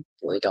yeah, I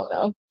really don't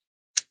know.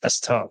 That's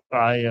tough.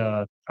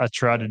 I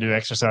tried to do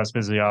exercise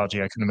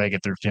physiology. I couldn't make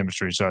it through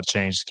chemistry, so I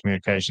changed to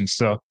communication.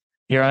 So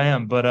here I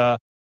am. But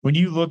when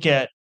you look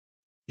at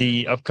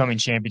the upcoming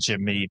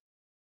championship meet,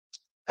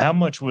 how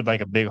much would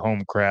like a big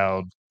home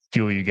crowd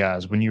fuel you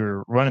guys when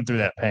you're running through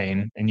that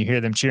pain and you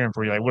hear them cheering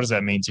for you? Like, what does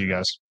that mean to you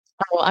guys?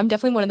 Well, I'm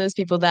definitely one of those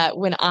people that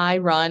when I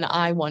run,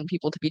 I want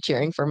people to be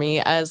cheering for me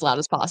as loud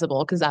as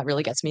possible because that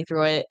really gets me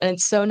through it. And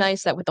it's so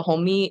nice that with the whole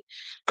meet,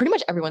 pretty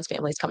much everyone's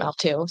families come out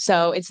too.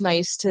 So it's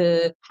nice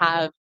to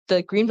have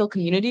the Greenville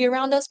community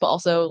around us, but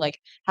also like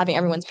having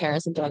everyone's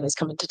parents and families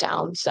come into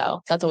town. So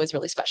that's always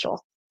really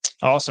special.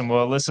 Awesome.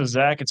 Well, Alyssa,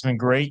 Zach, it's been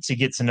great to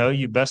get to know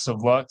you. Best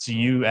of luck to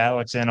you,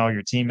 Alex, and all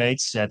your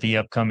teammates at the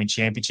upcoming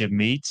championship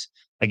meet.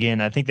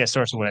 Again, I think that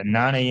starts at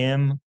 9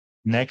 a.m.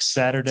 next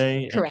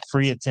Saturday. Correct.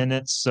 Free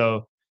attendance.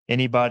 So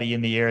anybody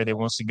in the area that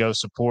wants to go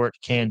support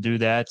can do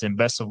that. And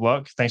best of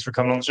luck. Thanks for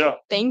coming on the show.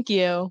 Thank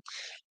you.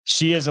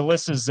 She is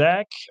Alyssa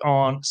Zack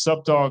on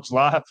Sup Dogs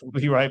Live. We'll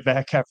be right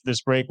back after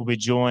this break. We'll be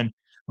joined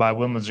by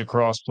women's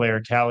lacrosse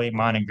player Callie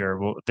Meininger.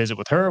 We'll visit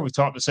with her. We've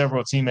talked to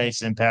several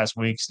teammates in past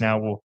weeks. Now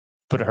we'll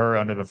put her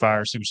under the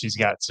fire, see what she's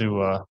got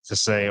to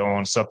say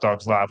on Sup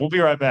Dogs Live. We'll be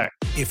right back.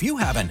 If you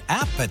have an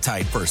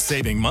appetite for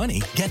saving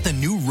money, get the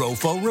new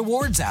Rofo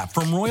Rewards app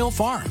from Royal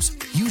Farms.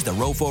 Use the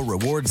Rofo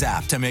Rewards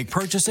app to make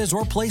purchases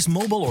or place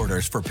mobile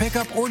orders for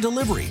pickup or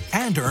delivery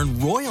and earn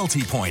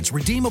royalty points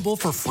redeemable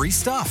for free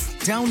stuff.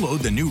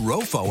 Download the new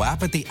Rofo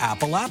app at the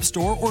Apple App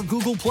Store or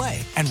Google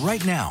Play. And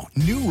right now,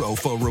 new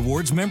Rofo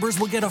Rewards members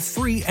will get a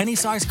free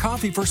any-size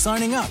coffee for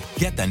signing up.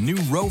 Get the new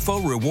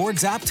Rofo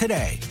Rewards app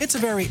today. It's a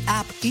very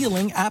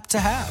appealing app to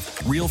have.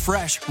 Real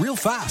fresh, real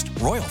fast.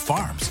 Royal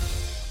Farms.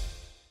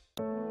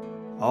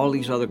 All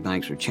these other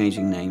banks are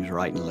changing names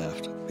right and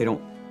left. They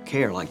don't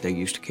care like they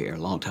used to care a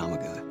long time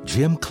ago.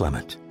 Jim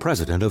Clement,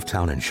 president of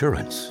Town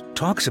Insurance,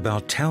 talks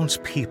about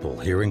townspeople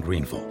here in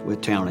Greenville.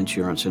 With Town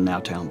Insurance and now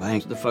Town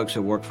Bank, the folks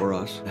that work for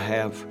us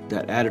have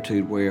that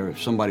attitude where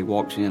if somebody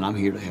walks in, I'm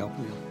here to help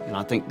them. And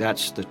I think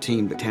that's the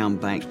team that Town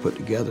Bank's put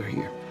together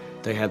here.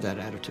 They have that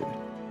attitude.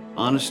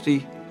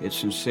 Honesty, it's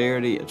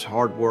sincerity, it's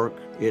hard work,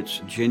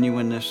 it's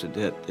genuineness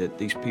that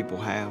these people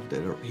have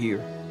that are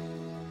here.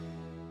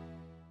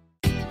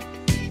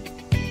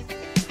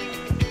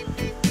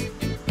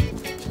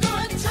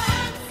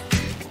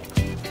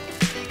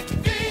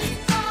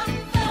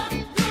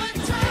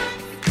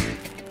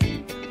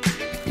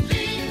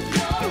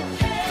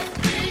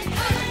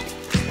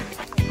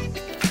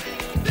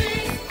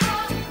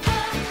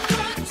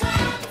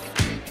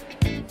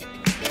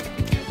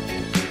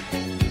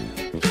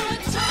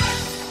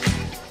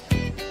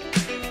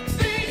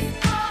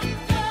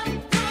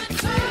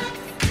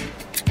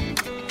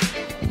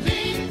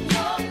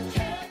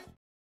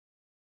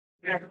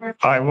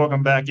 All right,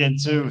 welcome back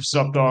into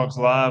Sup Dogs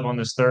Live on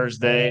this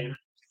Thursday,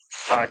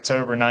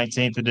 October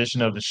 19th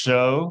edition of the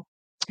show.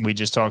 We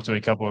just talked to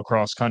a couple of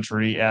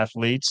cross-country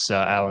athletes,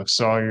 Alex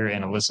Sawyer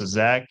and Alyssa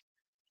Zack.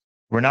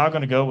 We're now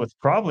going to go with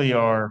probably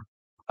I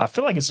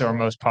feel like it's our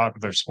most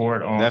popular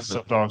sport on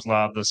Sup Dogs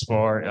Live thus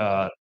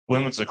far,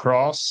 women's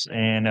lacrosse.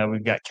 And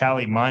we've got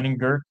Callie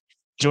Meininger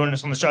joining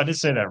us on the show. I did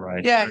say that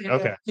right. Yeah,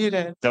 okay. You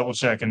did. Double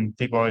checking.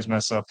 People always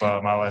mess up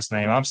my last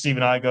name. I'm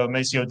Stephen Igoe.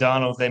 Maceo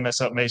Donald. They mess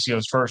up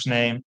Maceo's first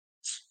name.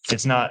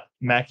 It's not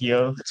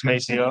Maceo. It's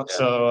Maceo.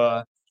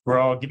 So we're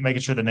all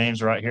making sure the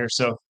names are right here.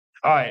 So,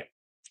 all right,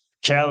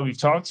 Callie, we've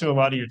talked to a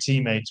lot of your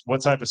teammates.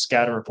 What type of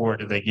scatter report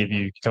did they give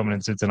you coming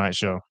into tonight's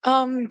show?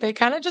 They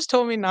kind of just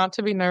told me not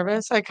to be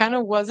nervous. I kind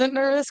of wasn't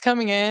nervous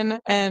coming in,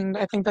 and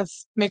I think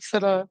that's makes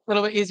it a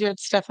little bit easier.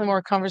 It's definitely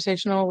more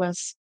conversational,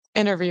 less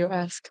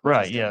interview-esque.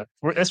 Right, yeah.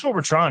 That's what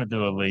we're trying to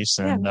do at least.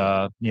 And,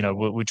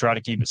 we try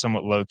to keep it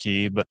somewhat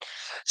low-key. But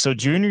so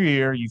junior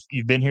year,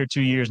 you've been here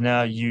 2 years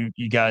now. You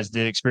guys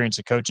did experience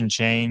a coaching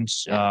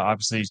change.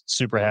 Obviously,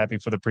 super happy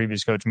for the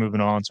previous coach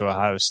moving on to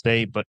Ohio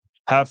State. But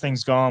how have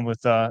things gone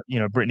with,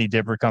 Brittany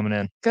Dipper coming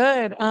in?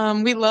 Good.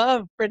 We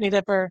love Brittany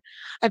Dipper.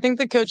 I think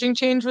the coaching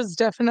change was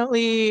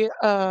definitely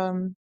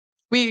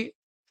we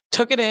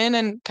took it in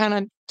and kind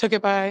of took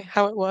it by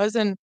how it was,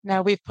 and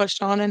now we've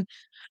pushed on. And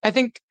I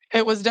think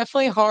it was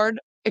definitely hard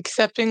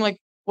accepting like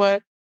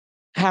what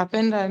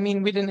happened. I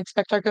mean, we didn't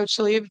expect our coach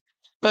to leave,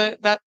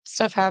 but that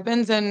stuff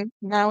happens, and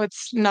now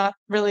it's not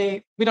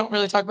really. We don't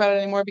really talk about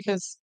it anymore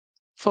because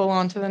full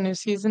on to the new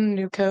season,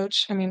 new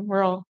coach. I mean,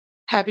 we're all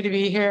happy to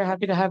be here,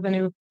 happy to have the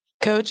new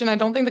coach. And I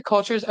don't think the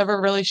culture's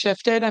ever really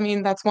shifted. I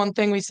mean, that's one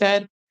thing we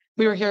said.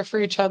 We were here for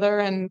each other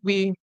and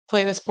we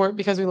play the sport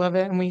because we love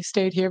it, and we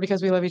stayed here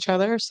because we love each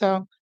other.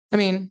 So, I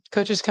mean,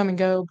 coaches come and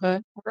go,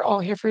 but we're all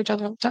here for each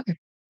other all the time.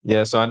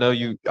 Yeah, so I know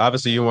you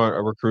obviously you weren't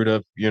a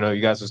recruiter,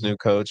 you guys was new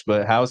coach,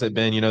 but how has it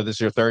been? This is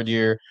your third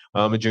year,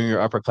 a junior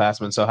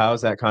upperclassman. So how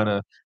has that kind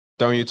of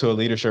thrown you to a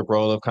leadership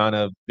role of kind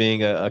of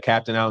being a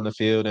captain out in the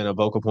field and a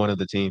vocal point of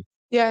the team?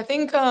 Yeah, I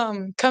think,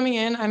 coming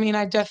in, I mean,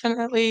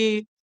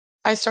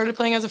 I started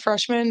playing as a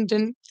freshman,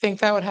 didn't think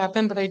that would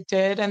happen, but I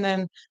did, and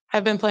then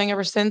have been playing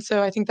ever since,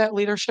 so I think that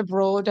leadership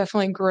role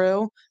definitely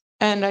grew,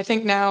 and I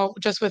think now,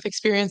 just with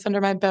experience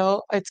under my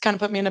belt, it's kinda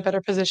put me in a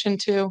better position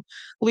to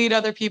lead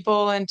other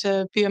people and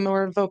to be a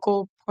more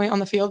vocal point on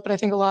the field, but I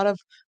think a lot of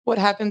what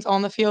happens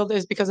on the field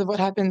is because of what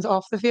happens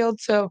off the field,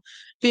 so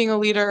being a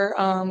leader,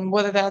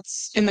 whether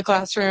that's in the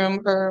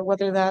classroom or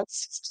whether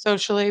that's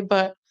socially,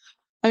 but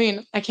I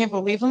mean, I can't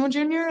believe I'm a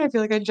junior. I feel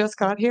like I just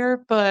got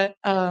here, but,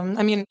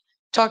 I mean,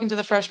 talking to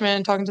the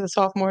freshmen, talking to the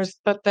sophomores,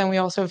 but then we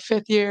also have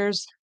 5th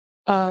years,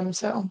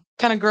 so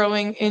kinda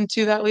growing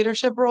into that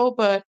leadership role,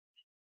 but,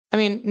 I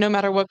mean, no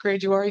matter what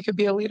grade you are, you could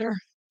be a leader.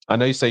 I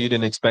know you say you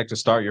didn't expect to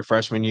start your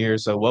freshman year.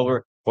 So what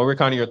were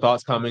kind of your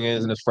thoughts coming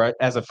in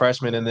as a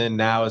freshman and then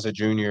now as a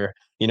junior?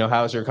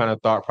 How's your kind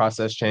of thought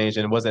process changed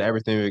and was it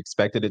everything you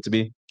expected it to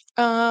be?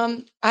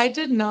 I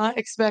did not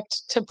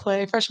expect to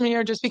play freshman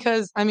year just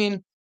because, I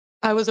mean,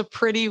 I was a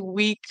pretty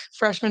weak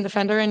freshman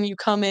defender, and you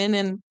come in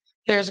and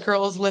there's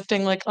girls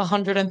lifting like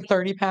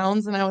 130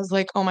 pounds, and I was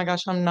like, "Oh my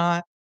gosh, I'm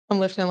not. I'm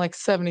lifting like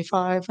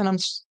 75, and I'm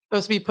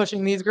supposed to be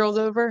pushing these girls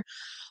over."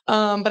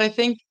 But I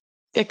think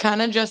it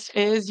kinda just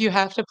is you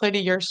have to play to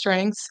your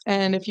strengths,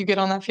 and if you get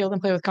on that field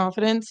and play with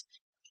confidence,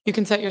 you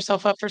can set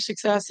yourself up for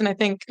success, and I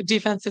think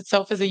defense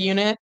itself is a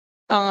unit,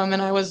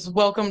 and I was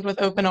welcomed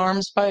with open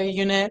arms by a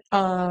unit,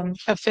 of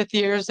 5th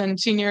years and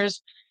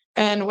seniors,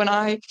 and when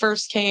I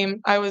first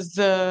came, it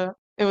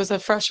was a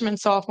freshman,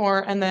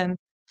 sophomore, and then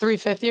 3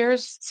 5th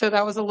years, so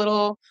that was a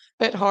little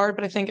bit hard,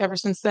 but I think ever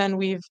since then,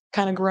 we've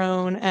kinda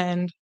grown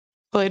and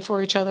played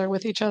for each other,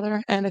 with each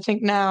other, and I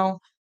think now,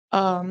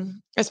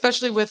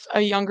 especially with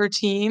a younger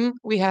team,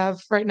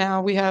 right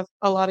now, we have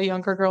a lot of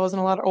younger girls and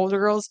a lot of older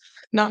girls,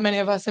 not many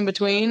of us in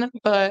between,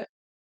 but,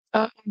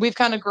 we've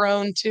kinda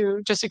grown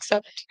to just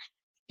accept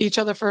each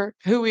other for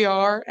who we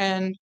are,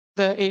 and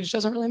the age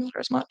doesn't really matter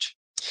as much.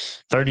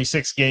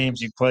 36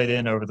 games you played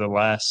in over the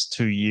last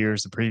 2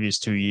 years, the previous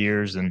 2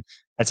 years, and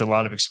that's a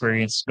lot of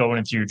experience going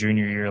into your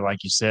junior year,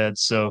 like you said.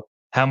 So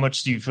how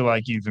much do you feel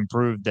like you've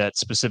improved at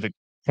specific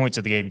points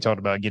of the game? You talked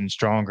about getting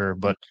stronger,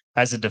 but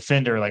as a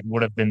defender, like,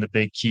 what have been the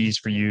big keys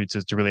for you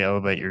to really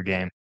elevate your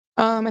game?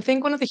 I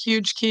think one of the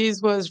huge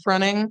keys was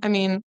running. I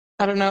mean,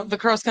 I don't know, the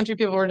cross country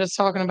people were just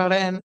talking about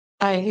it, and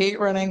I hate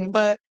running,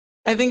 but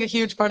I think a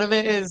huge part of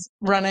it is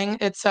running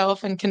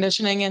itself and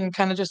conditioning and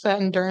kinda just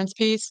that endurance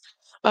piece.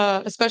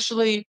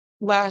 Especially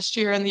last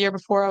year and the year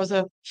before, I was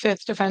a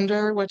 5th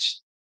defender,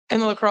 which in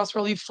the lacrosse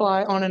world, you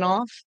fly on and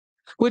off,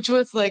 which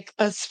was like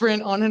a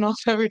sprint on and off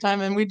every time,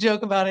 and we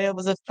joke about it. It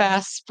was a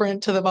fast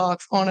sprint to the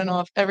box on and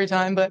off every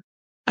time, but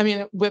I mean,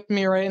 it whipped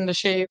me right into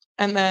shape.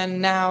 And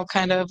then now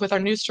kind of with our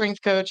new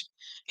strength coach,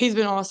 he's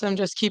been awesome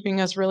just keeping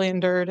us really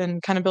endured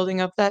and kind of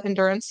building up that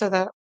endurance so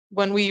that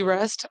when we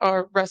rest,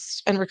 our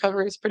rest and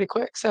recovery is pretty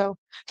quick. So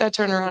that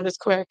turnaround is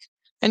quick.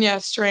 And yeah,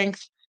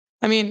 strength.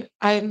 I mean,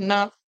 I'm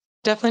not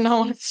definitely not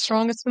one of the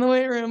strongest in the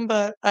weight room,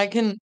 but I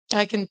can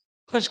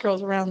push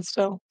girls around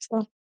still.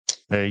 So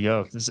There you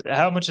go.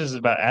 How much is it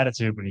about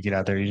attitude when you get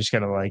out there? You just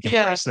gotta, like,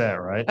 yeah. embrace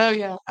that, right? Oh,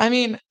 yeah. I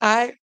mean,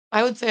 I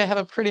would say I have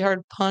a pretty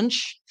hard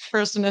punch,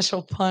 first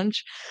initial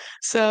punch.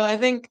 So I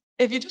think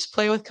if you just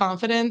play with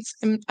confidence,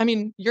 and I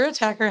mean, your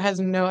attacker has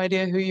no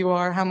idea who you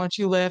are, how much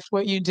you lift,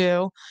 what you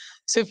do.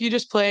 So if you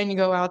just play and you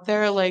go out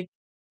there like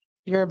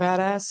you're a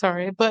badass,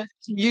 sorry, but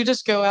you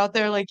just go out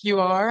there like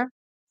you are,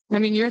 I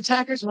mean, your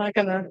attacker's not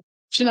gonna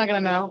she's not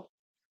gonna know.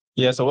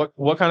 Yeah, so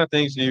what kind of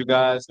things do you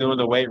guys do in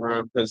the weight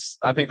room? Because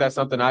I think that's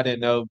something I didn't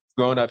know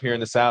growing up here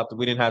in the South.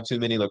 We didn't have too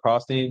many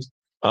lacrosse teams.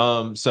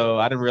 So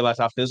I didn't realize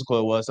how physical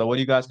it was. So what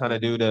do you guys kind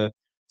of do to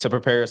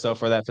prepare yourself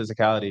for that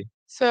physicality?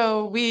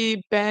 So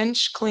we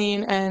bench,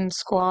 clean, and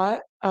squat.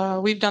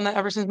 We've done that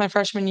ever since my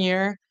freshman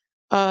year.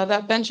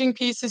 That benching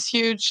piece is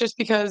huge just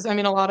because, I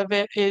mean, a lot of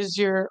it is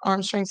your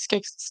arm strength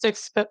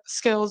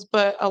skills,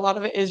 but a lot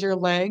of it is your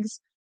legs.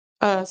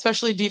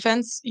 Especially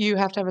defense, you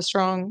have to have a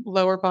strong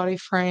lower body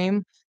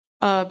frame,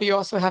 but you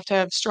also have to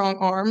have strong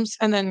arms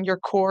and then your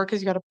core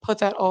because you got to put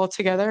that all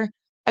together.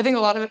 I think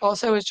a lot of it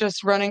also is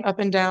just running up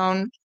and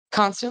down,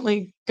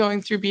 constantly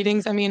going through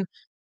beatings. I mean,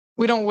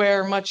 we don't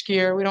wear much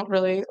gear. We don't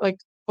really like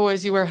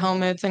boys, you wear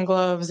helmets and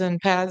gloves and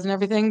pads and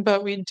everything,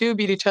 but we do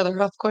beat each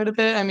other up quite a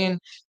bit. I mean,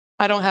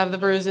 I don't have the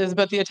bruises,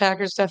 but the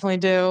attackers definitely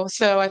do.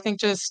 So I think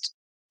just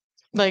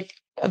like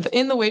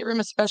in the weight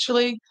room,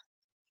 especially,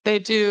 they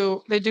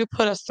do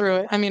put us through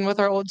it. I mean, with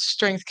our old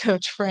strength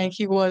coach, Frank,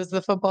 he was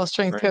the football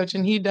strength Right. coach,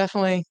 and he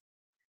definitely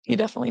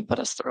put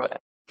us through it.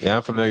 Yeah,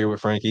 I'm familiar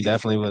with Frank. He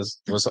definitely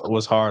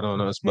was hard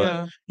on us.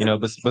 But Yeah.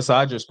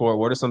 besides your sport,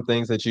 what are some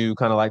things that you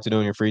kind of like to do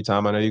in your free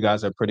time? I know you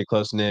guys are pretty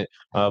close knit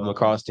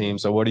lacrosse team.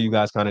 So what do you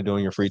guys kind of do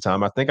in your free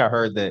time? I think I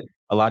heard that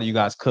a lot of you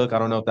guys cook. I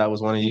don't know if that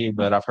was one of you,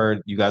 but I've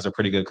heard you guys are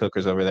pretty good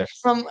cookers over there.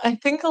 I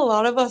think a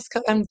lot of us,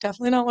 I'm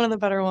definitely not one of the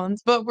better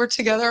ones, but we're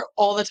together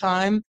all the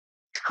time.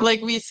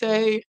 Like we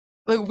say,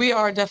 like we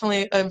are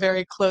definitely a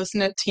very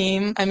close-knit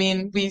team. I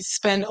mean, we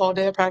spend all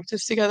day at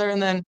practice together,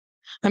 and then,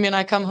 I mean,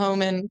 I come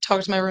home and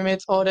talk to my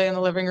roommates all day in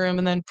the living room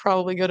and then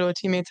probably go to a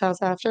teammate's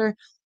house after.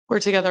 We're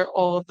together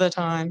all the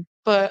time.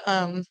 But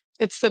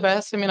it's the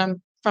best. I mean,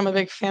 I'm from a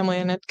big family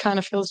and it kind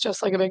of feels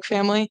just like a big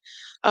family.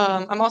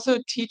 I'm also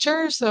a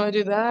teacher, so I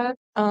do that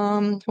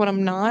when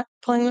I'm not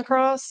playing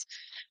lacrosse.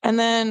 And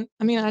then,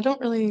 I mean, I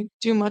don't really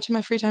do much in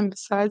my free time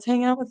besides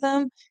hang out with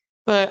them,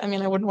 but I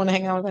mean, I wouldn't want to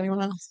hang out with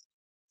anyone else.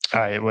 All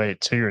right,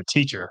 wait. So you're a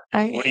teacher.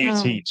 What do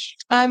you teach?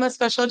 I'm a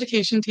special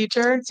education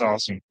teacher. That's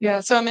awesome.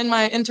 Yeah, so I'm in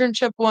my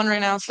internship one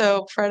right now.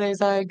 So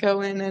Fridays I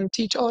go in and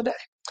teach all day.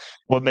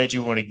 What made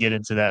you want to get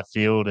into that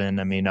field?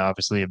 And I mean,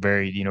 obviously a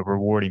very,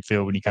 rewarding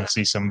field when you kind of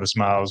see some of the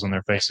smiles on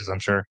their faces, I'm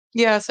sure.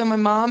 Yeah, so my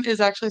mom is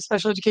actually a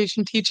special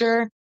education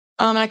teacher.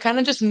 I kind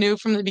of just knew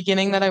from the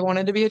beginning that I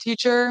wanted to be a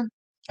teacher.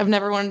 I've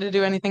never wanted to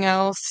do anything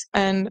else.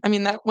 And I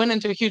mean, that went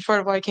into a huge part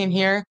of why I came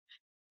here.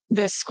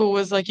 This school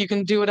was like, you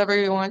can do whatever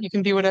you want. You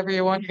can be whatever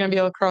you want. You're going to be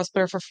a lacrosse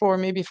player for 4,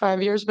 maybe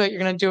 5 years, but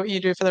you're going to do what you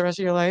do for the rest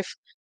of your life.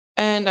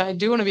 And I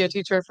do want to be a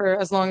teacher for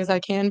as long as I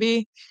can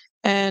be.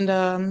 And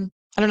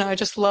I don't know, I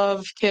just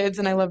love kids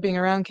and I love being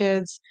around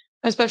kids,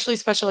 especially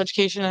special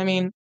education. I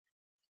mean,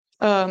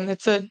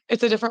 it's a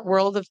different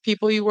world of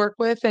people you work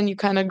with, and you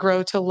kind of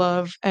grow to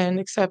love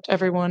and accept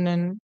everyone.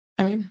 And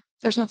I mean,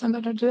 there's nothing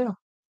better to do.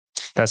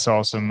 That's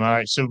awesome. All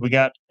right, so we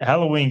got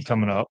Halloween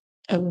coming up.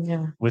 Oh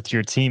yeah. With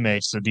your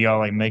teammates. So do y'all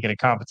like make it a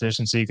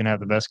competition so you can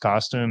have the best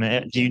costume?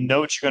 And do you know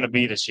what you're going to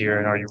be this year,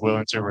 and are you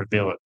willing to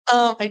reveal it?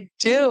 I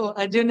do.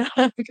 I do know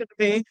what I'm going to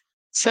be.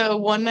 So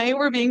one night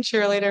we're being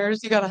cheerleaders.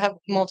 You got to have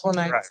multiple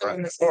nights. Right, I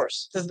mean, of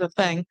course. This is the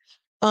thing.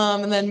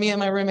 And then me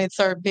and my roommates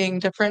are being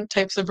different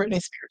types of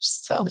Britney Spears.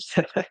 So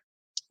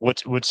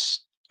Which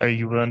are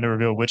you willing to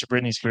reveal which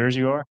Britney Spears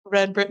you are?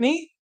 Red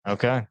Britney.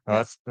 Okay,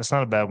 well, that's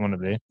not a bad one to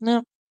be.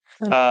 No.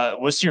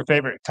 What's your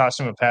favorite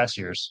costume of past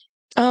years?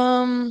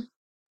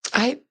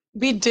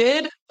 We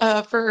did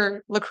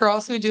for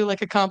lacrosse, we do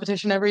like a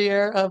competition every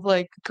year of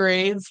like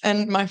grades.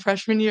 And my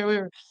freshman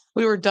year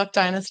we were Duck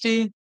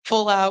Dynasty,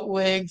 full out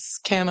wigs,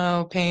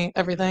 camo, paint,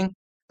 everything.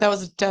 That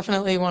was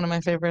definitely one of my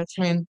favorites.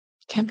 I mean,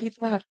 can't beat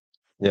that.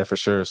 Yeah, for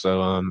sure.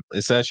 So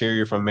it says here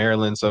you're from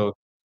Maryland. So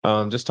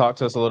just talk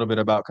to us a little bit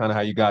about kind of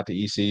how you got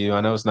to ECU. I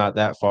know it's not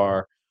that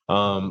far,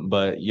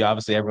 but you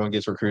obviously everyone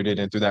gets recruited,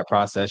 and through that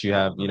process you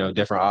have,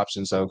 different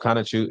options. So kind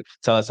of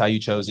tell us how you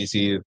chose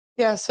ECU.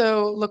 Yeah,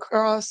 so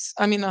lacrosse,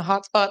 I mean, the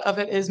hotspot of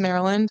it is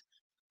Maryland.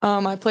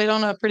 I played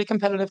on a pretty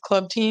competitive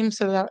club team,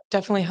 so that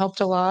definitely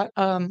helped a lot.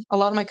 A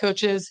lot of my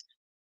coaches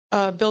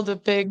build a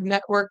big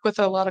network with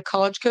a lot of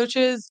college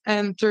coaches,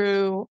 and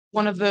through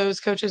one of those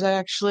coaches, I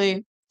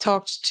actually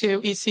talked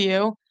to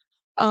ECU.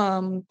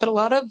 But a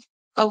lot of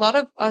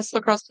us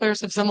lacrosse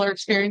players have similar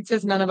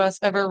experiences. None of us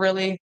ever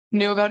really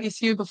knew about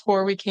ECU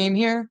before we came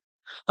here.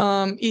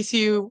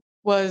 ECU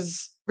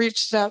was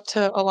reached out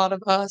to a lot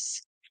of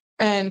us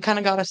and kind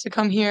of got us to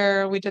come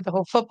here. We did the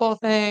whole football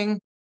thing,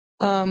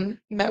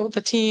 met with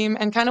the team,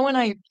 and kind of when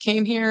I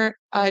came here,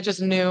 I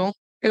just knew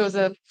it was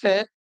a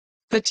fit.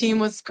 The team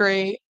was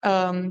great.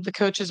 The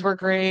coaches were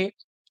great.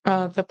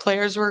 The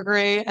players were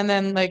great. And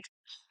then like,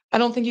 I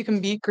don't think you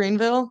can beat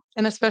Greenville,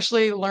 and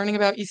especially learning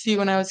about ECU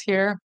when I was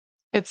here,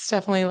 it's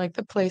definitely like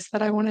the place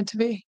that I wanted to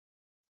be.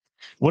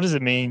 What does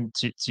it mean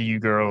to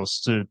you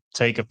girls to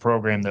take a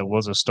program that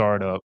was a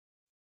startup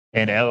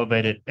and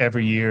elevate it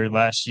every year?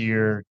 Last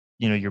year,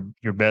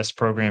 your best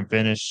program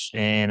finish,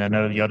 and I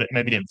know y'all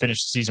maybe didn't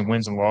finish the season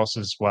wins and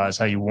losses wise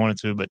how you wanted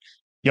to, but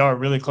y'all are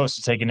really close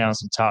to taking down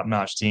some top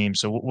notch teams.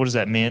 So what does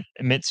that meant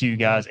to you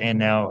guys, and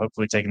now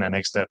hopefully taking that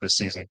next step this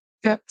season?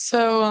 Yeah.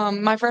 So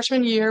my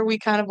freshman year, we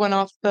kind of went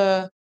off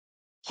the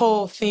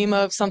whole theme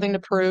of something to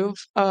prove.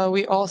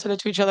 We all said it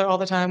to each other all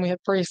the time. We had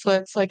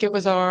bracelets, like it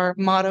was our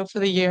motto for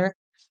the year.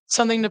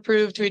 Something to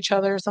prove to each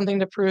other, something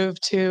to prove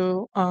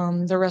to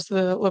the rest of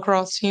the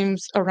lacrosse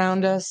teams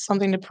around us,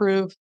 something to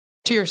prove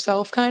to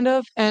yourself, kind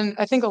of. And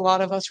I think a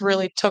lot of us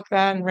really took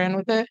that and ran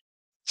with it.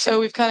 So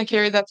we've kind of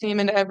carried that theme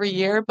into every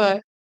year.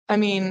 But I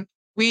mean,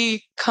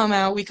 we come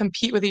out, we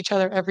compete with each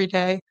other every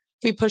day.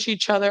 We push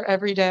each other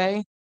every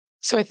day.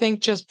 So I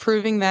think just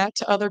proving that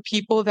to other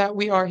people that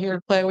we are here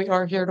to play, we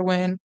are here to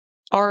win.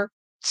 Our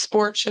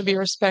sport should be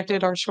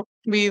respected. We're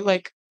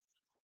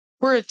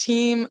a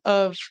team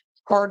of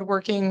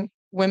hardworking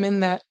women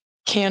that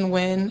can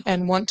win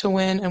and want to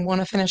win and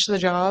want to finish the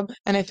job.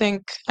 And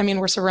I mean,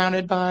 we're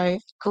surrounded by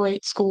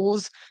great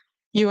schools,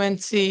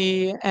 UNC,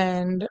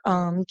 and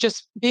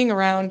just being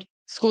around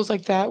schools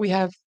like that, we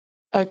have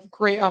a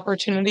great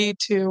opportunity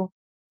to,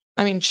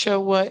 I mean, show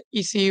what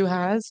ECU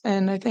has.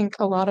 And I think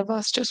a lot of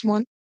us just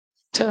want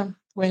to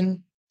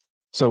win.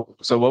 So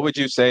what would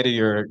you say to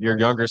your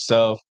younger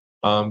self,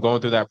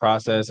 going through that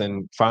process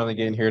and finally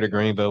getting here to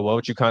Greenville? What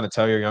would you kind of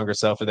tell your younger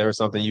self if there was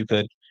something you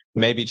could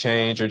maybe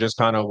change, or just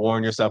kind of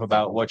warn yourself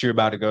about what you're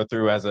about to go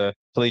through as a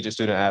collegiate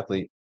student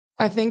athlete?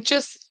 I think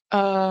just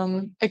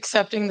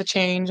accepting the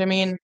change. I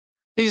mean,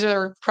 these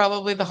are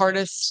probably the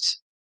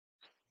hardest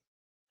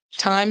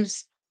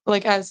times,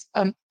 like as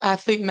an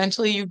athlete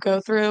mentally you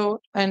go through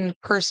and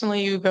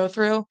personally you go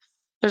through.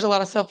 There's a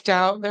lot of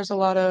self-doubt. There's a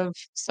lot of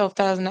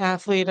self-doubt as an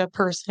athlete, a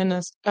person,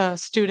 a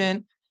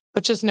student,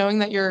 but just knowing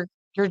that you're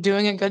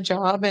doing a good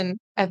job. And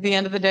at the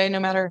end of the day, no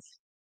matter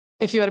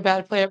if you had a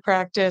bad play at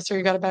practice or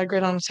you got a bad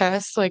grade on a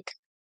test, like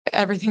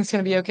everything's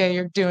going to be okay.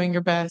 You're doing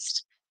your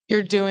best.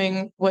 You're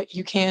doing what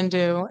you can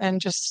do and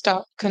just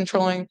stop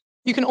controlling.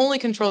 You can only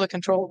control the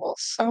controllables.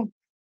 So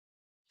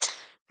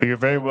Well, you're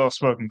very well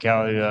spoken,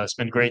 Callie. It's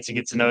been great to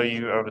get to know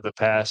you over the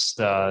past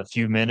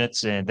few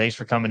minutes, and thanks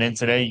for coming in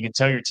today. You can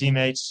tell your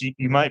teammates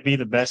you might be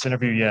the best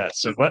interview yet.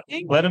 So let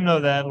them know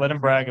that. Let them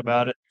brag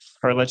about it,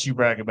 or let you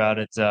brag about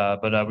it.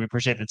 But we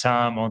appreciate the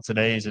time on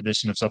today's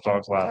edition of Sup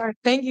Dogs Live. all right,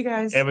 thank you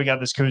guys. And we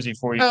got this koozie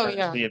for you. Oh,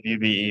 yeah. Courtesy of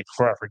UBE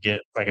before I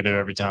forget, like I do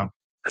every time.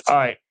 All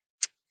right.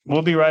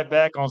 We'll be right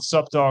back on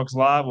Sup Dogs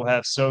Live. We'll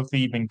have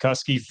Sophie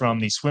Benkusky from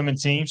the swimming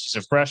team. She's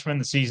a freshman.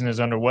 The season is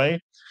underway.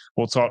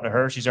 We'll talk to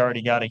her. She's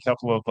already got a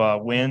couple of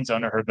wins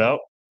under her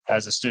belt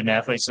as a student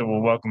athlete, so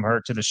we'll welcome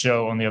her to the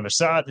show on the other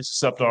side. This is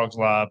Sup Dogs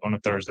Live on a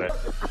Thursday.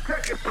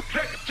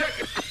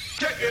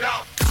 Check it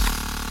out.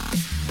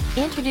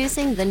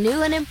 Introducing the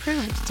new and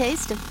improved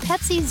taste of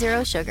Pepsi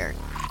Zero Sugar.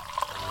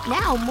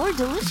 Now more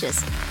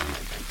delicious.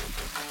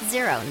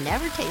 Zero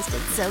never tasted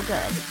so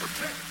good.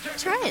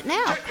 Try it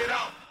now.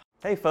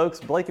 Hey folks,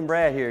 Blake and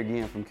Brad here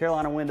again from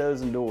Carolina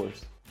Windows and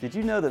Doors. Did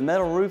you know that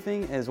metal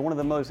roofing is one of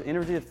the most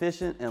energy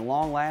efficient and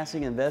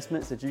long-lasting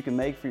investments that you can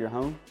make for your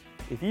home?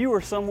 If you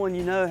or someone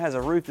you know has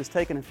a roof that's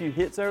taken a few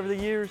hits over the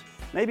years,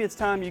 maybe it's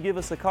time you give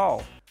us a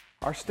call.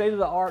 Our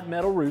state-of-the-art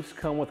metal roofs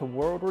come with a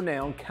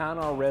world-renowned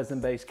Kynar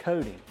resin-based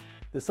coating.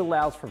 This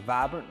allows for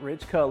vibrant,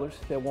 rich colors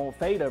that won't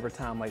fade over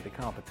time like the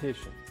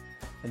competition.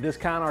 And this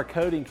Kynar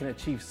coating can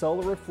achieve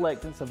solar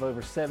reflectance of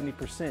over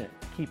 70%,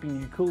 keeping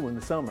you cool in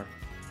the summer.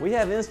 We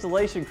have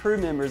installation crew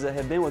members that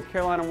have been with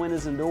Carolina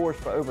Windows and Doors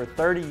for over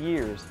 30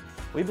 years.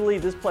 We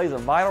believe this plays a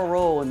vital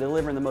role in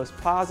delivering the most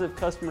positive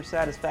customer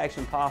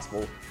satisfaction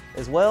possible,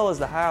 as well as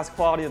the highest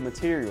quality of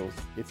materials.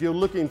 If you're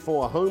looking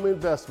for a home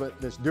investment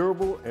that's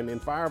durable and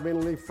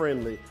environmentally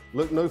friendly,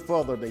 look no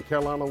further than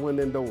Carolina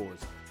Windows and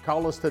Doors.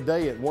 Call us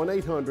today at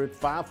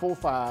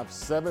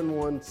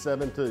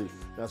 1-800-545-7172.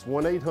 That's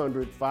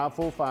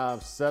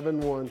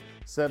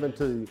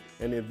 1-800-545-7172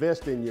 and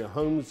invest in your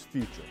home's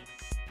future.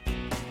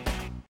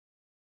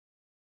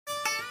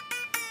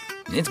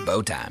 It's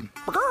bow time.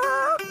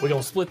 We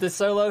gonna split this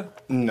solo?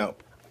 No.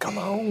 Come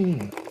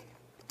on.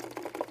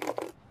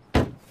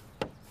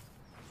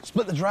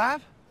 Split the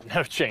drive?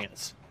 No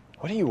chance.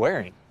 What are you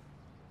wearing?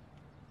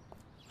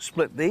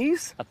 Split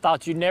these? I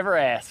thought you'd never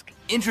ask.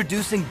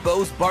 Introducing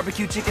Bo's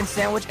Barbecue Chicken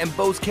Sandwich and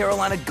Bo's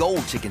Carolina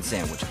Gold Chicken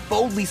Sandwich.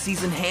 Boldly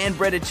seasoned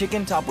hand-breaded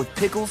chicken topped with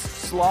pickles,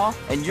 slaw,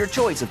 and your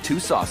choice of 2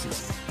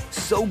 sauces.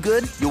 So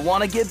good, you'll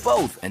want to get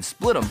both and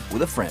split them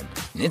with a friend.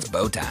 It's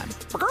bow time.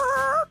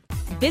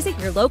 Visit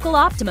your local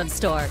Optimum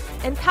store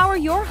and power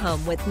your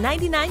home with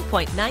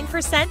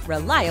 99.9%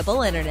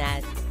 reliable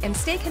internet. And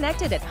stay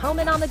connected at home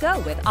and on the go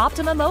with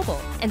Optimum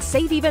Mobile and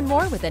save even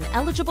more with an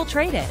eligible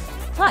trade-in.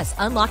 Plus,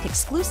 unlock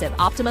exclusive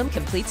Optimum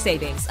Complete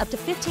savings up to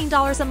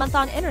 $15 a month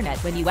on internet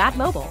when you add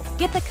mobile.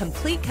 Get the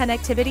complete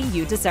connectivity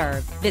you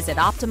deserve. Visit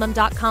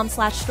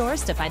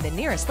Optimum.com/stores to find the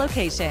nearest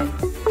location.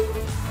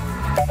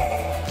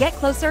 Get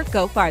closer,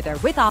 go farther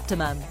with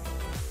Optimum.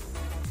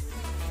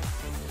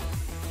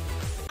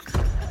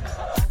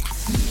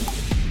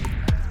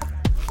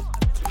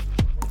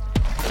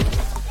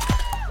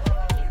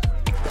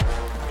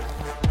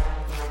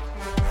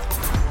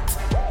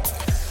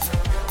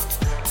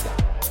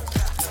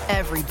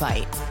 Every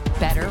bite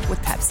better with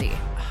Pepsi.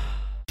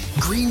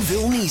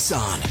 Greenville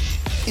Nissan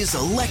is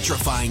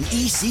electrifying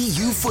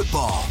ECU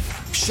football.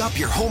 Shop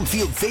your home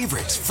field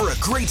favorites for a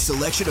great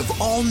selection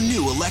of all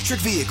new electric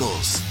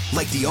vehicles,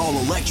 like the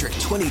all-electric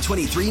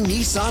 2023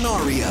 Nissan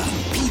Aria,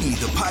 PD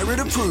the Pirate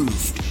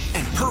approved,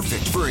 and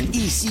perfect for an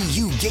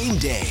ECU game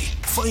day.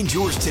 Find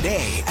yours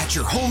today at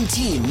your home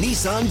team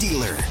Nissan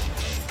dealer.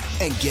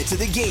 And get to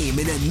the game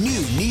in a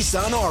new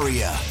Nissan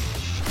Aria.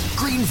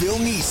 Greenville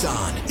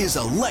Nissan is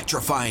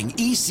electrifying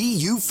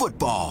ECU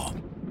football.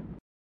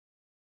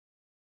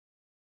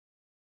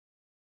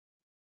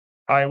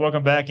 All right,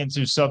 welcome back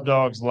into Sup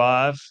Dogs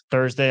Live,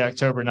 Thursday,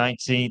 October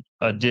 19th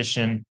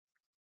edition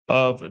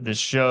of the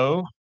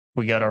show.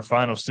 We got our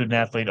final student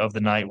athlete of the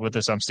night with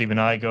us. I'm Stephen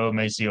Igoe,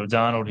 Maceo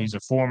Donald. He's a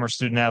former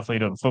student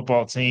athlete of the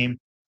football team.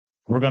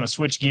 We're going to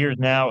switch gears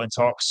now and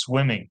talk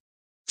swimming.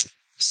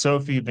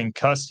 Sophie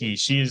Benkusky,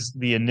 she is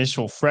the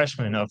initial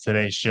freshman of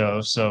today's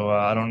show, so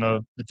I don't know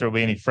if there'll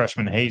be any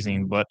freshman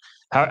hazing, but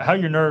how are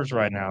your nerves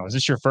right now? Is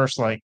this your first,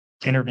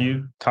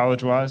 interview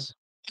college-wise?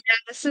 Yeah,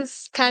 this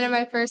is kind of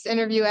my first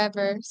interview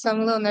ever, so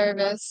I'm a little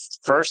nervous.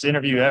 First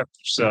interview ever.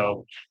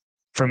 So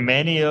from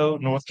Maceo,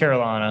 North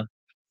Carolina,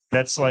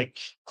 that's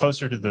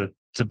closer to the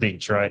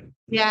beach, right?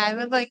 Yeah, I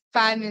live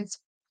 5 minutes.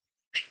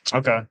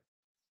 Okay.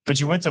 But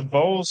you went to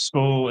bowl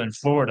school in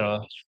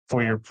Florida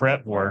for your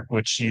prep work,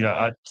 which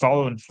I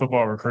follow in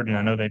football recruiting.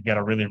 I know they've got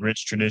a really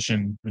rich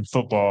tradition in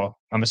football.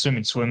 I'm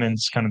assuming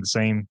swimming's kind of the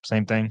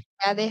same thing.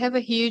 Yeah, they have a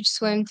huge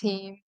swim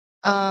team.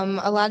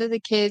 A lot of the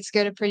kids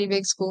go to pretty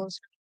big schools,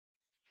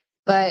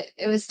 but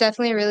it was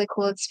definitely a really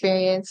cool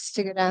experience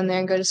to go down there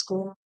and go to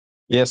school.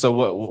 Yeah, so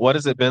what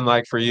has it been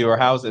like for you, or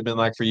how has it been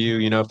like for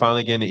you,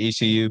 finally getting to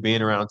ECU,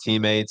 being around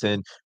teammates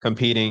and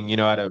competing,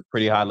 at a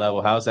pretty high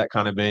level? How's that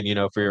kind of been,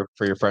 for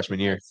your freshman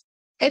year?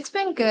 It's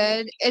been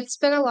good. It's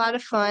been a lot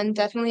of fun,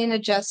 definitely an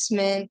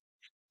adjustment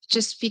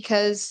just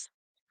because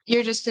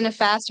you're just in a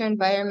faster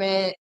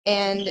environment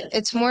and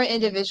it's more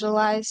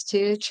individualized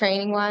too,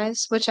 training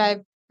wise, which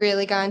I've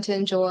really gotten to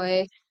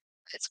enjoy.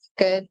 It's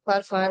good, a lot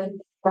of fun.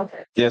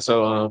 Yeah,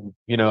 so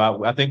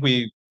I think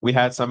we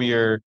had some of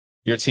your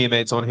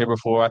teammates on here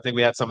before. I think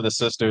we had some of the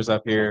sisters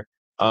up here.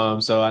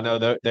 So I know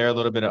they're a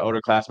little bit of older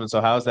classmen.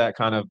 So how's that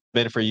kind of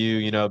been for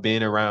you,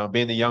 being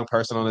the young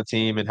person on the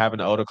team and having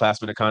the older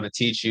classmen to kind of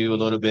teach you a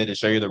little bit and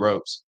show you the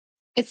ropes?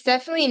 It's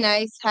definitely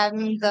nice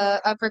having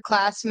the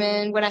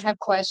upperclassmen when I have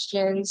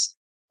questions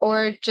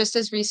or just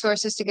as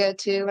resources to go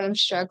to when I'm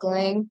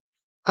struggling.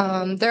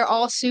 They're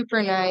all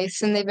super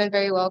nice and they've been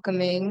very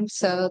welcoming.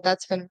 So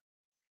that's been.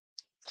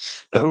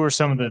 Who are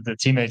some of the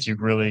teammates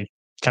you've really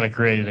kind of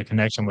created a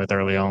connection with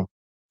early on?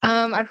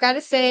 I've got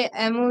to say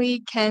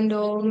Emily,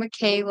 Kendall,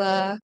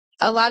 Michaela,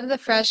 a lot of the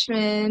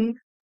freshmen.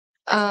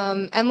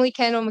 Emily,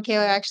 Kendall,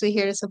 Michaela are actually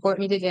here to support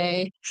me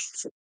today.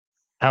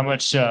 How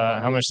much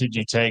did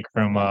you take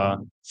from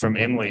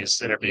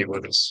Emily's interview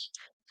with us?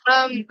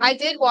 I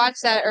did watch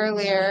that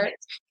earlier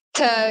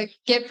to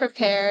get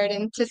prepared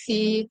and to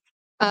see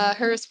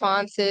her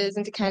responses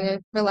and to kind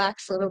of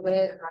relax a little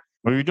bit.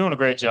 Well, you're doing a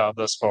great job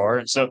thus far.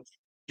 And so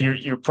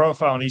your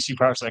profile on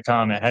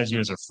ECUProps.com, it has you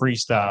as a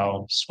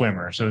freestyle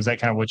swimmer. So is that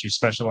kind of what you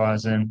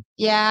specialize in?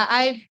 Yeah,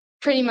 I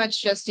pretty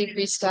much just do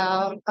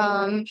freestyle.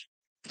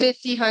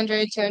 50,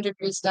 100, 200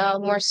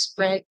 freestyle, more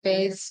sprint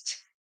based.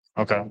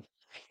 Okay.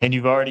 And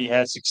you've already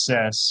had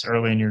success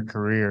early in your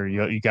career.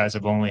 You guys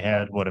have only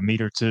had a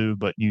meet or two,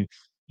 but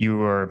you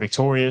were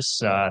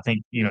victorious. I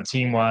think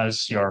team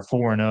wise, you are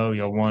 4-0.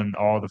 You won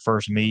all the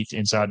first meet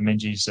inside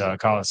Minji's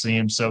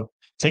Coliseum. So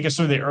take us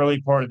through the early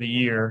part of the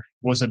year.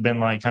 What's it been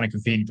like, kind of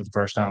competing for the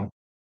first time?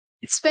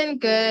 It's been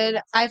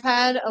good. I've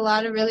had a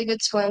lot of really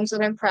good swims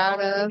that I'm proud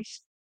of.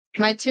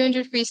 My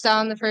 200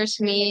 freestyle in the first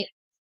meet,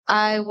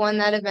 I won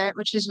that event,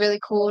 which was really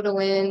cool to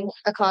win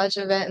a college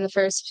event in the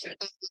first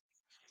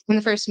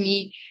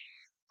meet.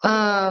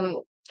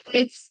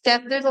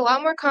 There's a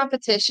lot more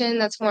competition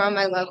that's more on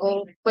my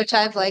level, which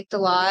I've liked a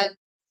lot.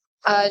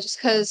 Just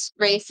because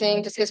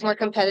racing just gets more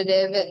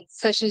competitive, it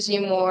pushes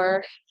you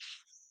more.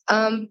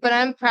 But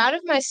I'm proud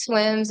of my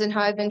swims and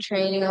how I've been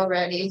training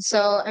already.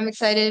 So I'm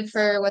excited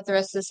for what the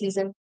rest of the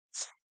season.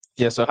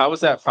 Yeah, so how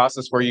was that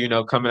process for you,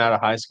 coming out of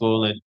high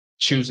school and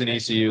choosing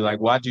ECU? Like,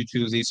 why'd you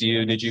choose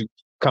ECU? Did you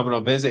come on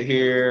a visit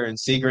here and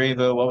see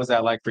Greenville? What was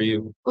that like for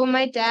you? Well,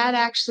 my dad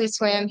actually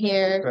swam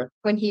here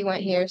when he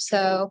went here.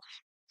 So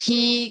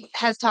he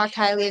has talked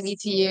highly of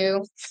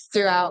ECU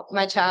throughout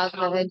my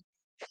childhood.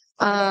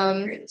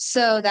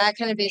 So that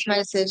kind of based my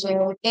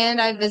decision.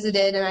 And I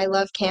visited and I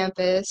love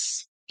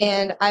campus.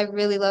 And I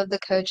really love the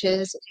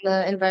coaches and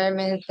the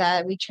environment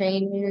that we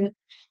train in.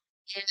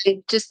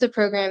 And just the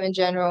program in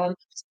general.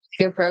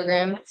 Good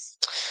program.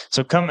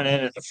 So coming in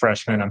as a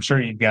freshman, I'm sure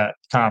you've got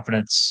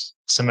confidence,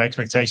 some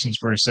expectations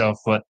for yourself,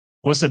 but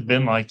what's it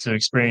been like to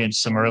experience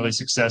some early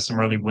success, some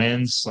early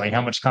wins? Like,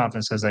 how much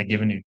confidence has that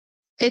given you?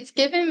 It's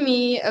given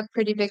me a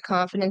pretty big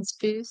confidence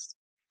boost,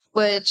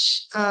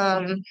 which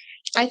I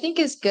think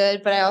is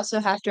good, but I also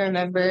have to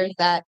remember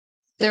that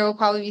there will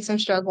probably be some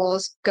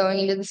struggles going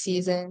into the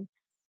season.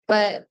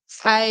 But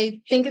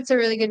I think it's a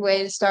really good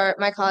way to start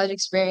my college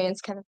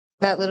experience, kind of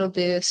that little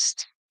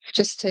boost,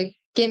 just to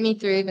get me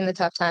through even the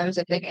tough times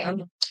if they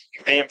come.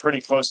 Being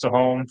pretty close to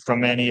home from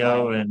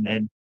Maceo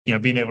and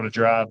being able to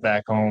drive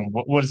back home,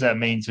 what does that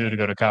mean to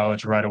go to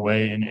college right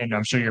away? And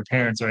I'm sure your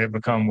parents are able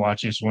to come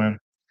watch you swim.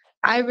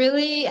 I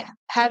really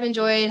have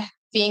enjoyed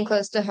being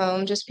close to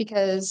home just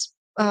because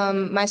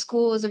my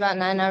school is about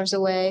 9 hours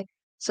away.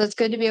 So it's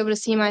good to be able to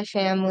see my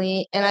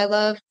family. And I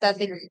love that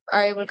they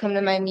are able to come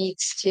to my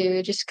meets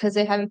too, just because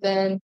they haven't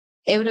been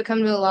able to come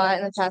to a lot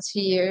in the past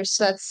few years.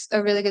 So that's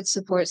a really good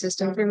support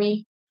system for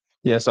me.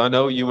 Yeah, so I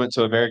know you went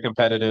to a very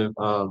competitive,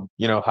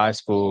 high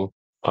school.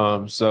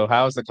 So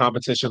how's the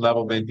competition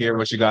level been here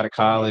once you got to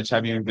college?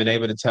 Have you been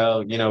able to tell,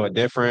 a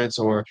difference,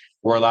 or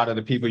were a lot of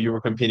the people you were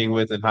competing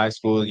with in high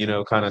school,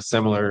 kind of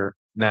similar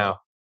now?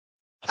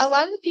 A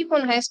lot of the people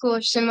in high school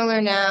are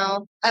similar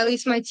now, at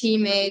least my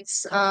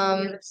teammates,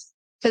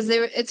 because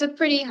it's a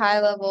pretty high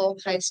level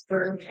high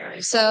school.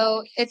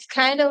 So it's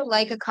kind of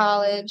like a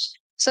college.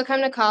 So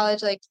come to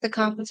college, like the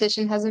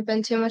competition hasn't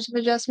been too much of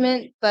an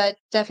adjustment, but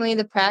definitely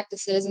the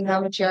practices and how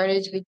much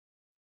yardage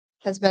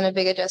has been a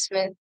big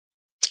adjustment.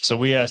 So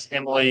we asked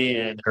Emily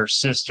and her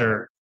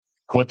sister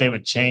what they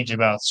would change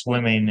about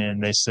swimming,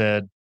 and they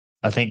said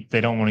I think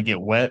they don't want to get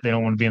wet. They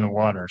don't want to be in the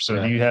water.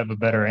 So do you have a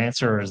better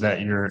answer, or is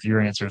that your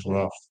answer as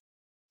well?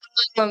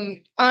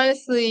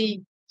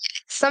 Honestly,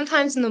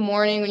 sometimes in the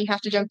morning when you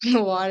have to jump in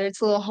the water,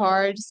 it's a little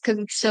hard just because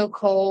it's so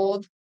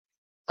cold.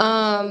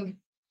 I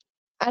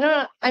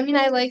mean,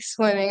 I like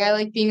swimming. I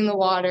like being in the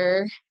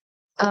water.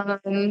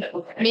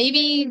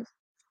 Maybe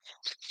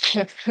I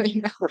don't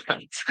really know.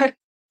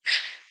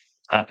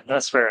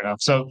 That's fair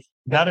enough. So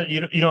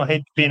you don't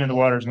hate being in the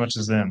water as much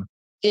as them.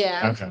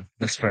 Yeah. Okay,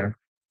 that's fair.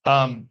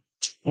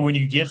 When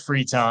you get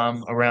free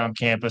time around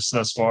campus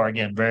thus far,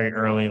 again, very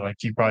early, like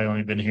you've probably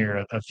only been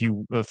here a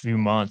few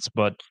months,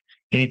 but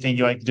anything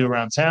you like to do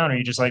around town, or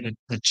you just like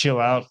to chill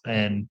out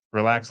and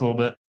relax a little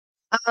bit?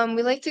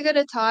 We like to go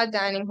to Todd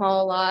Dining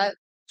Hall a lot.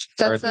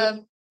 That's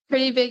a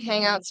pretty big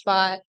hangout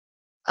spot.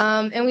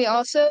 And we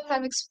also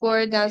have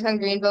explored downtown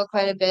Greenville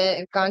quite a bit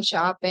and gone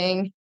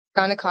shopping,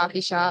 gone to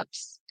coffee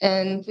shops,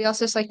 and we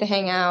also just like to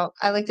hang out.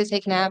 I like to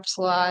take naps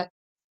a lot.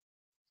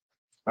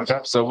 Okay.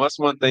 So what's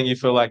one thing you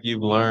feel like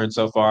you've learned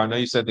so far? I know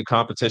you said the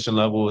competition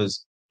level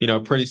is,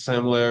 pretty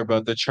similar,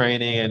 but the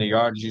training and the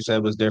yardage you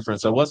said was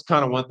different. So what's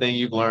kind of one thing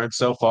you've learned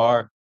so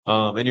far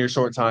in your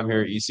short time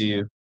here at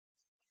ECU?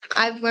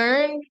 I've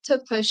learned to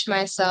push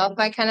myself.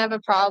 I kind of have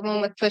a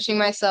problem with pushing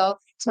myself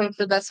to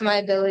the best of my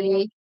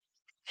ability.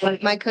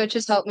 My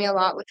coaches helped me a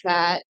lot with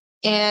that.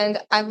 And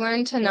I've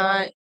learned to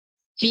not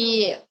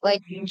be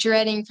like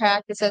dreading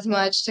practice as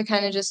much, to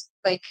kind of just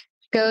like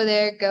go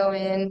there, go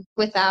in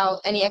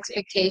without any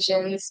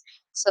expectations.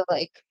 So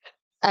like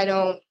I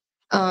don't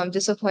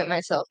disappoint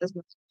myself as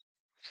much.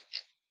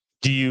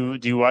 Do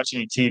you watch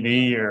any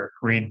TV or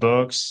read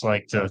books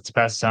like to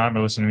pass the time,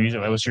 or listen to music?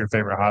 Like, what's your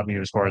favorite hobby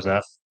as far as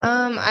that?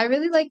 I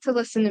really like to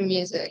listen to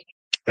music.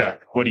 Yeah.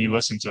 What do you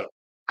listen to?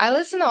 I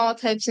listen to all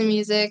types of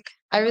music.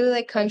 I really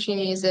like country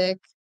music.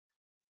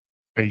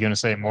 Are you going to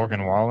say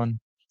Morgan Wallen,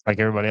 like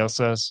everybody else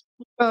says?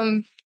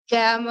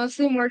 Yeah,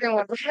 mostly Morgan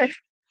Wallen.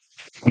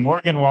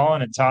 Morgan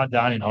Wallen and Todd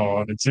Dining Hall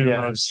are the two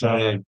most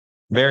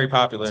very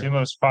popular. Two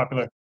most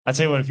popular. I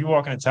tell you what, if you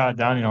walk into Todd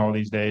Dining Hall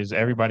these days,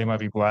 everybody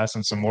might be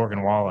blasting some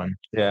Morgan Wallen.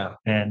 Yeah.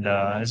 And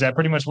is that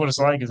pretty much what it's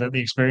like? Is that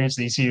the experience,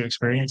 the ECU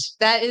experience?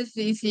 That is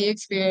the ECU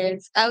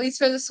experience, at least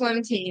for the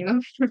swim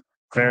team.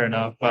 Fair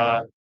enough.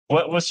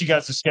 What's you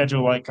guys'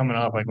 schedule like coming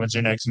up? Like, when's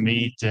your next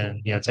meet?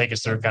 And take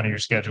us through kind of your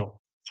schedule.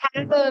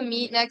 I have a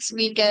meet next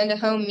weekend, a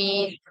home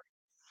meet,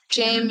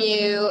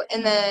 JMU,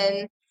 and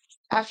then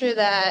after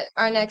that,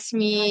 our next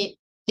meet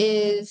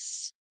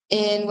is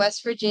in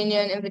West Virginia,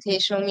 an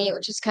invitational meet,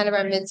 which is kind of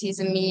our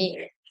mid-season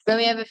meet. Then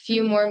we have a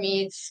few more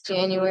meets,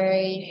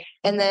 January,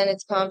 and then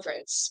it's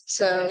conference.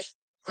 So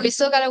we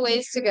still got a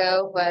ways to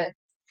go, but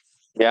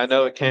yeah, I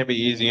know it can be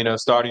easy,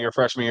 starting your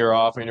freshman year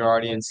off and you're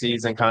already in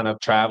season, kind of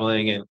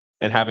traveling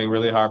and having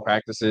really hard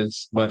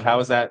practices. But how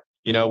has that,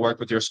 work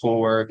with your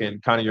schoolwork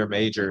and kind of your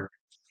major?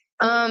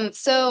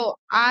 So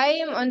I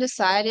am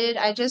undecided.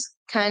 I just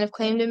kind of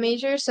claimed a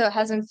major, so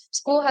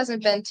school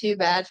hasn't been too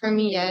bad for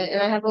me yet,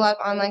 and I have a lot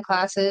of online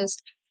classes,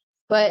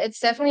 but it's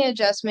definitely an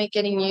adjustment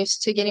getting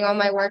used to getting all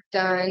my work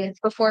done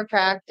before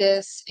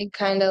practice and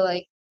kind of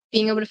like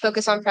being able to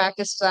focus on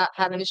practice without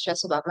having to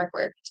stress about my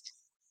work.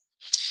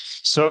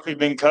 Sophie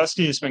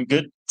Benkusky, it's been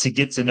good to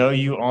get to know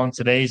you on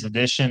today's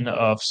edition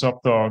of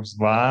Sup Dogs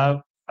Live.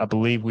 I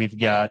believe we've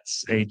got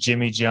a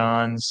Jimmy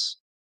John's.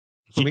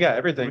 We got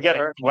everything. We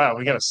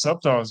got a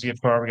Sup Dogs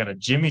gift card. We got a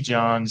Jimmy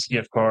John's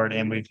gift card,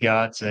 and we've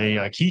got a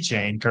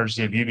keychain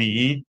courtesy of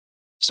UBE.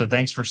 So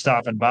thanks for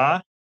stopping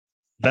by.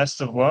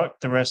 Best of luck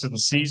the rest of the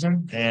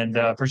season, and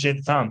appreciate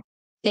the time.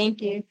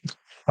 Thank you.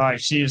 All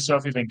right, she is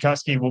Sophie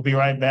Benkusky. We'll be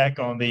right back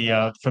on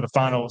the for the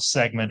final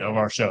segment of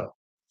our show.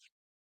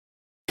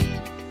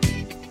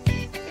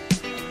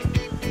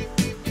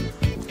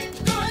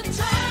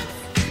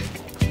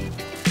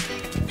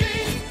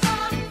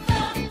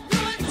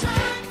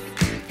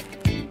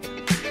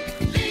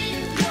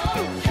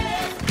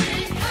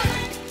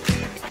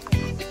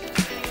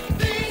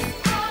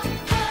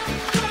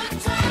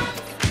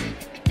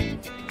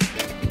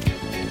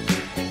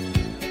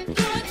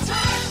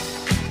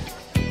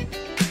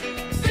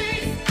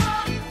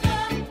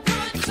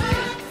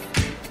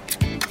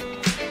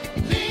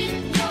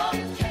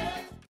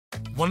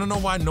 Want to know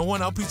why no one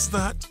outbeats the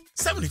Hut?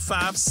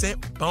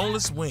 75-cent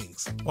boneless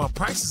wings. While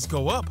prices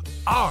go up,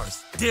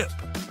 ours dip.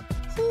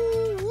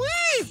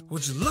 Ooh-wee!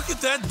 Would you look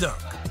at that dunk?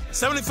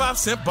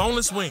 75-cent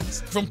boneless wings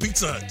from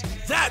Pizza Hut.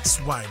 That's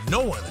why no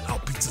one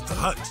outbeats the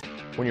Hut.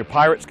 When your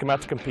Pirates come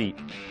out to compete,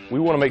 we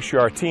want to make sure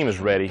our team is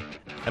ready,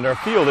 and our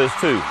field is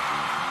too.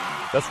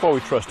 That's why we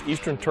trust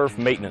Eastern Turf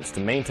Maintenance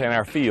to maintain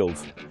our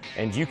fields,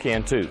 and you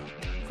can too.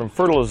 From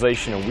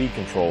fertilization and weed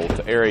control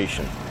to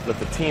aeration, let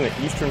the team at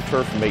Eastern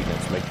Turf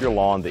Maintenance make your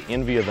lawn the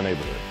envy of the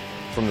neighborhood.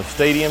 From the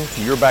stadium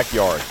to your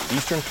backyard,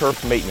 Eastern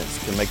Turf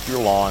Maintenance can make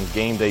your lawn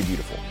game day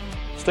beautiful.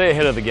 Stay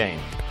ahead of the game.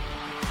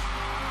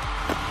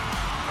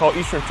 Call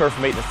Eastern Turf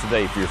Maintenance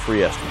today for your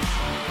free estimate.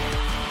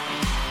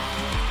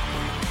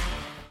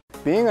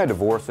 Being a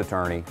divorce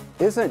attorney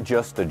isn't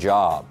just a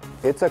job,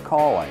 it's a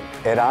calling.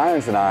 At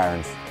Irons &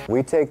 Irons,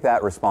 we take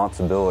that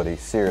responsibility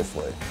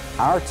seriously.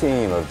 Our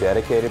team of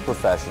dedicated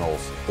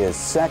professionals is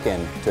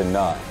second to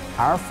none.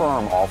 Our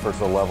firm offers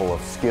a level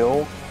of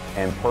skill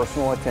and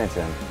personal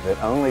attention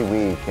that only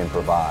we can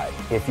provide.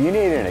 If you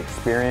need an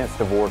experienced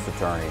divorce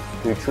attorney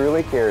who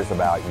truly cares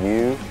about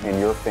you and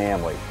your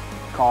family,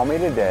 call me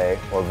today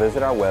or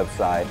visit our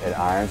website at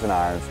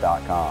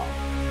ironsandirons.com.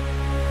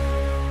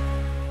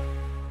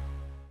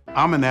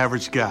 I'm an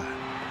average guy,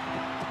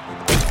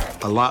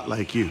 a lot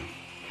like you.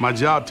 My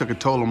job took a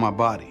toll on my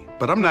body,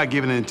 but I'm not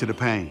giving in to the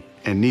pain,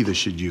 and neither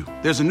should you.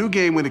 There's a new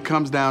game when it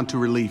comes down to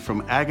relief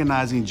from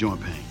agonizing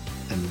joint pain,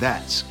 and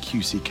that's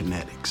QC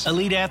Kinetics.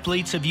 Elite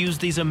athletes have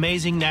used these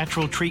amazing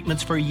natural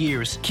treatments for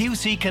years.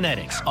 QC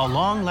Kinetics, a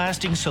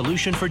long-lasting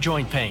solution for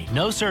joint pain.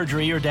 No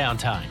surgery or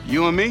downtime.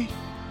 You and me,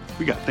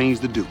 we got things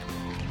to do.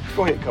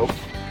 Go ahead, coach.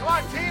 Come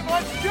on, team,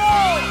 let's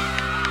go!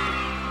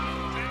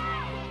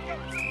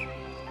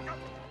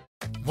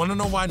 Want to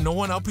know why no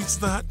one outbeats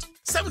the Hut?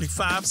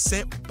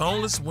 75-cent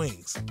boneless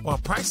wings. While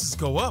prices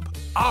go up,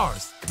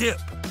 ours dip.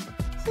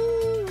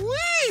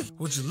 Ooh-wee!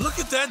 Would you look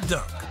at that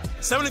dunk?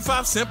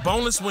 75-cent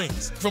boneless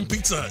wings from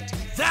Pizza Hut.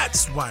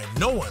 That's why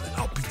no one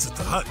outbeats at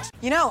the Hut.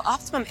 You know,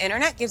 Optimum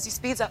Internet gives you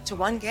speeds up to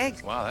 1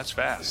 gig. Wow, that's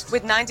fast.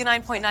 With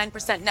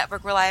 99.9%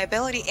 network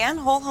reliability and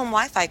whole home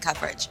Wi-Fi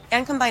coverage.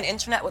 And combine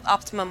internet with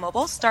Optimum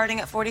Mobile starting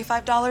at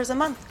 $45 a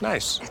month.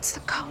 Nice. It's the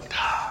code.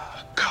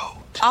 Code.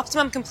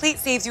 Optimum Complete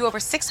saves you over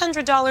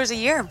 $600 a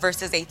year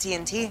versus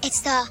AT&T.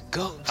 It's the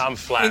GOAT. I'm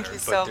flattered, Thank you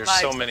but so there's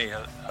much. so many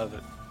other.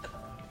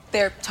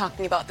 They're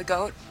talking about the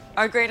GOAT,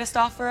 our greatest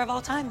offer of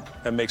all time.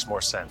 That makes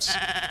more sense.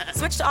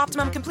 Switch to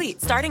Optimum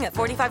Complete starting at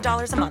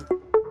 $45 a month.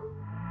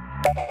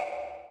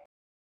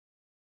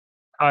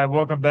 All right,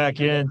 welcome back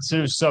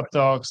into Sup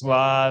Dogs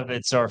Live.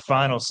 It's our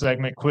final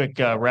segment. Quick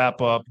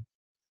wrap up.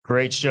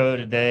 Great show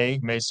today.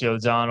 Maceo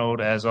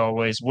Donald, as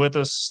always, with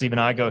us. Stephen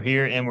Igoe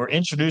here, and we're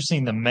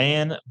introducing the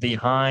man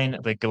behind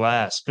the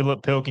glass,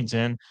 Philip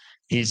Pilkington.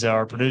 He's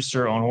our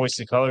producer on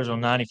Hoisted Colors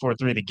on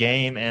 94.3 The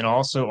Game, and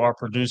also our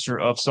producer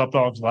of Sup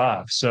Dogs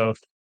Live. So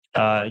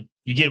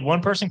you get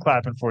one person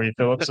clapping for you,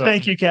 Philip. So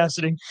thank you,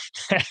 Cassidy.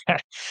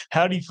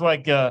 How do you feel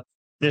like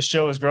this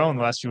show has grown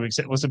the last few weeks?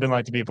 What's it been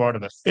like to be a part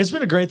of it? It's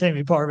been a great thing to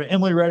be part of it.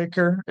 Emily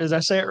Rediker, as I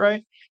say it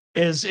right,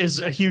 is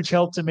a huge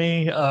help to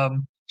me.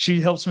 She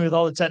helps me with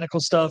all the technical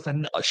stuff,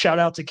 and shout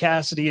out to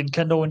Cassidy and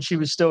Kendall when she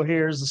was still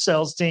here as the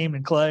sales team,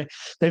 and Clay.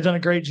 They've done a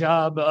great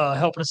job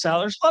helping us out.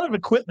 There's a lot of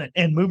equipment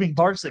and moving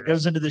parts that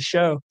goes into the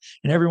show,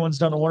 and everyone's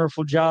done a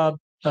wonderful job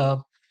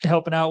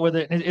helping out with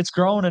it. It's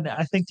grown, and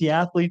I think the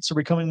athletes are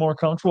becoming more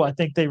comfortable. I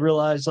think they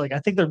realize, I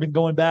think they've been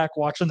going back,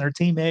 watching their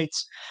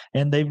teammates,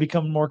 and they've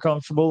become more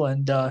comfortable,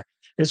 and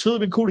it's really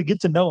been cool to get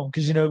to know them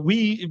because,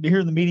 we here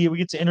in the media, we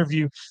get to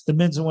interview the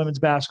men's and women's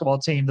basketball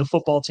team, the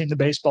football team, the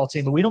baseball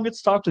team, but we don't get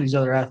to talk to these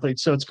other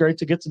athletes. So it's great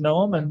to get to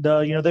know them.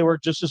 And, they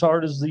work just as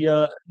hard as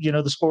the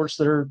sports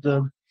that are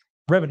the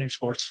revenue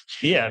sports.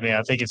 Yeah, I mean,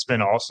 I think it's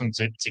been awesome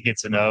to get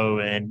to know,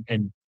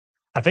 and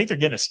I think they're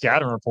getting a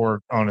scouting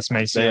report on us,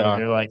 Mason.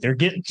 They're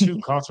getting too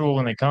comfortable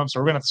when they come, so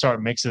we're gonna have to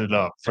start mixing it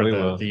up for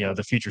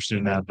the future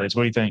student athletes.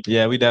 What do you think?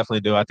 Yeah, we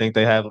definitely do. I think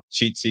they have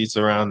cheat sheets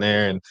around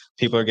there, and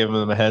people are giving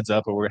them a heads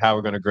up of how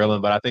we're going to grill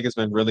them. But I think it's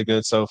been really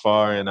good so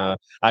far. And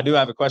I do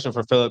have a question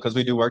for Philip because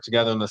we do work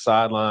together on the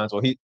sidelines.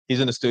 Well, he's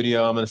in the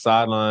studio, I'm in the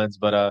sidelines.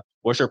 But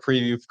what's your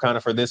preview kind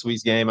of for this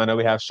week's game? I know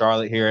we have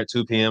Charlotte here at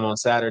 2 p.m. on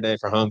Saturday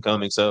for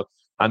homecoming, so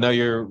I know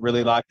you're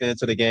really locked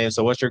into the game.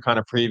 So what's your kind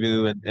of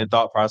preview and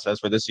thought process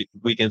for this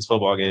weekend's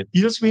football game?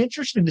 It's going to be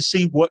interesting to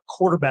see what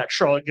quarterback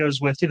Charlotte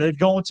goes with. They've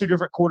gone with 2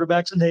 different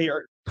quarterbacks, and they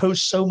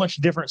post so much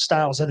different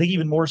styles. I think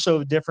even more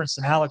so a difference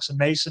than Alex and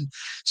Mason.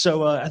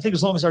 So I think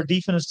as long as our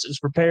defense is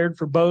prepared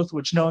for both,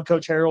 which knowing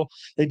Coach Harrell,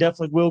 they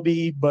definitely will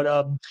be. But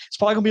it's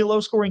probably going to be a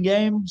low-scoring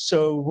game.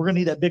 So we're going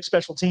to need that big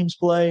special teams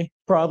play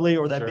probably,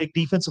 or that big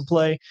defensive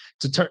play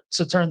to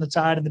turn the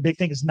tide. And the big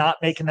thing is not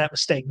making that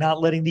mistake,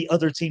 not letting the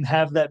other team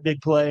have that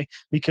big play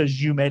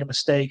because you made a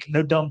mistake.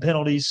 No dumb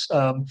penalties.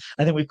 I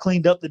think we've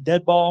cleaned up the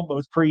dead ball,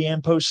 both pre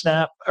and post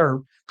snap,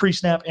 or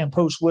pre-snap and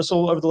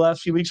post-whistle over the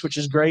last few weeks, which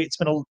is great. It's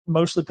been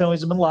most of the penalties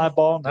have been live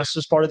ball, and that's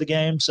just part of the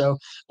game. So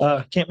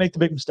can't make the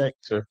big mistake.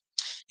 Sure.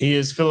 He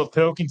is Philip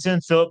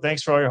Pilkington. Philip,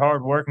 thanks for all your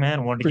hard work, man.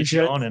 I wanted to get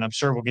you on, and I'm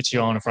sure we'll get you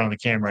on in front of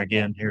the camera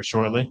again here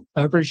shortly.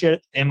 I appreciate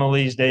it.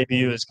 Emily's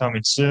debut is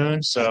coming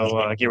soon,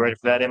 so get ready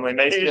for that, Emily.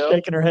 She's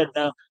shaking her head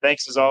now.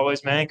 Thanks as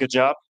always, man. Good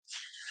job.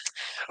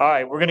 All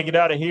right, we're going to get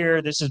out of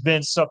here. This has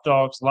been Sup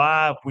Dogs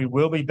Live. We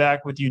will be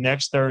back with you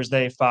next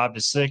Thursday, 5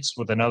 to 6,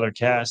 with another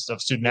cast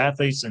of student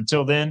athletes.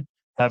 Until then,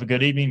 have a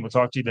good evening. We'll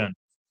talk to you then.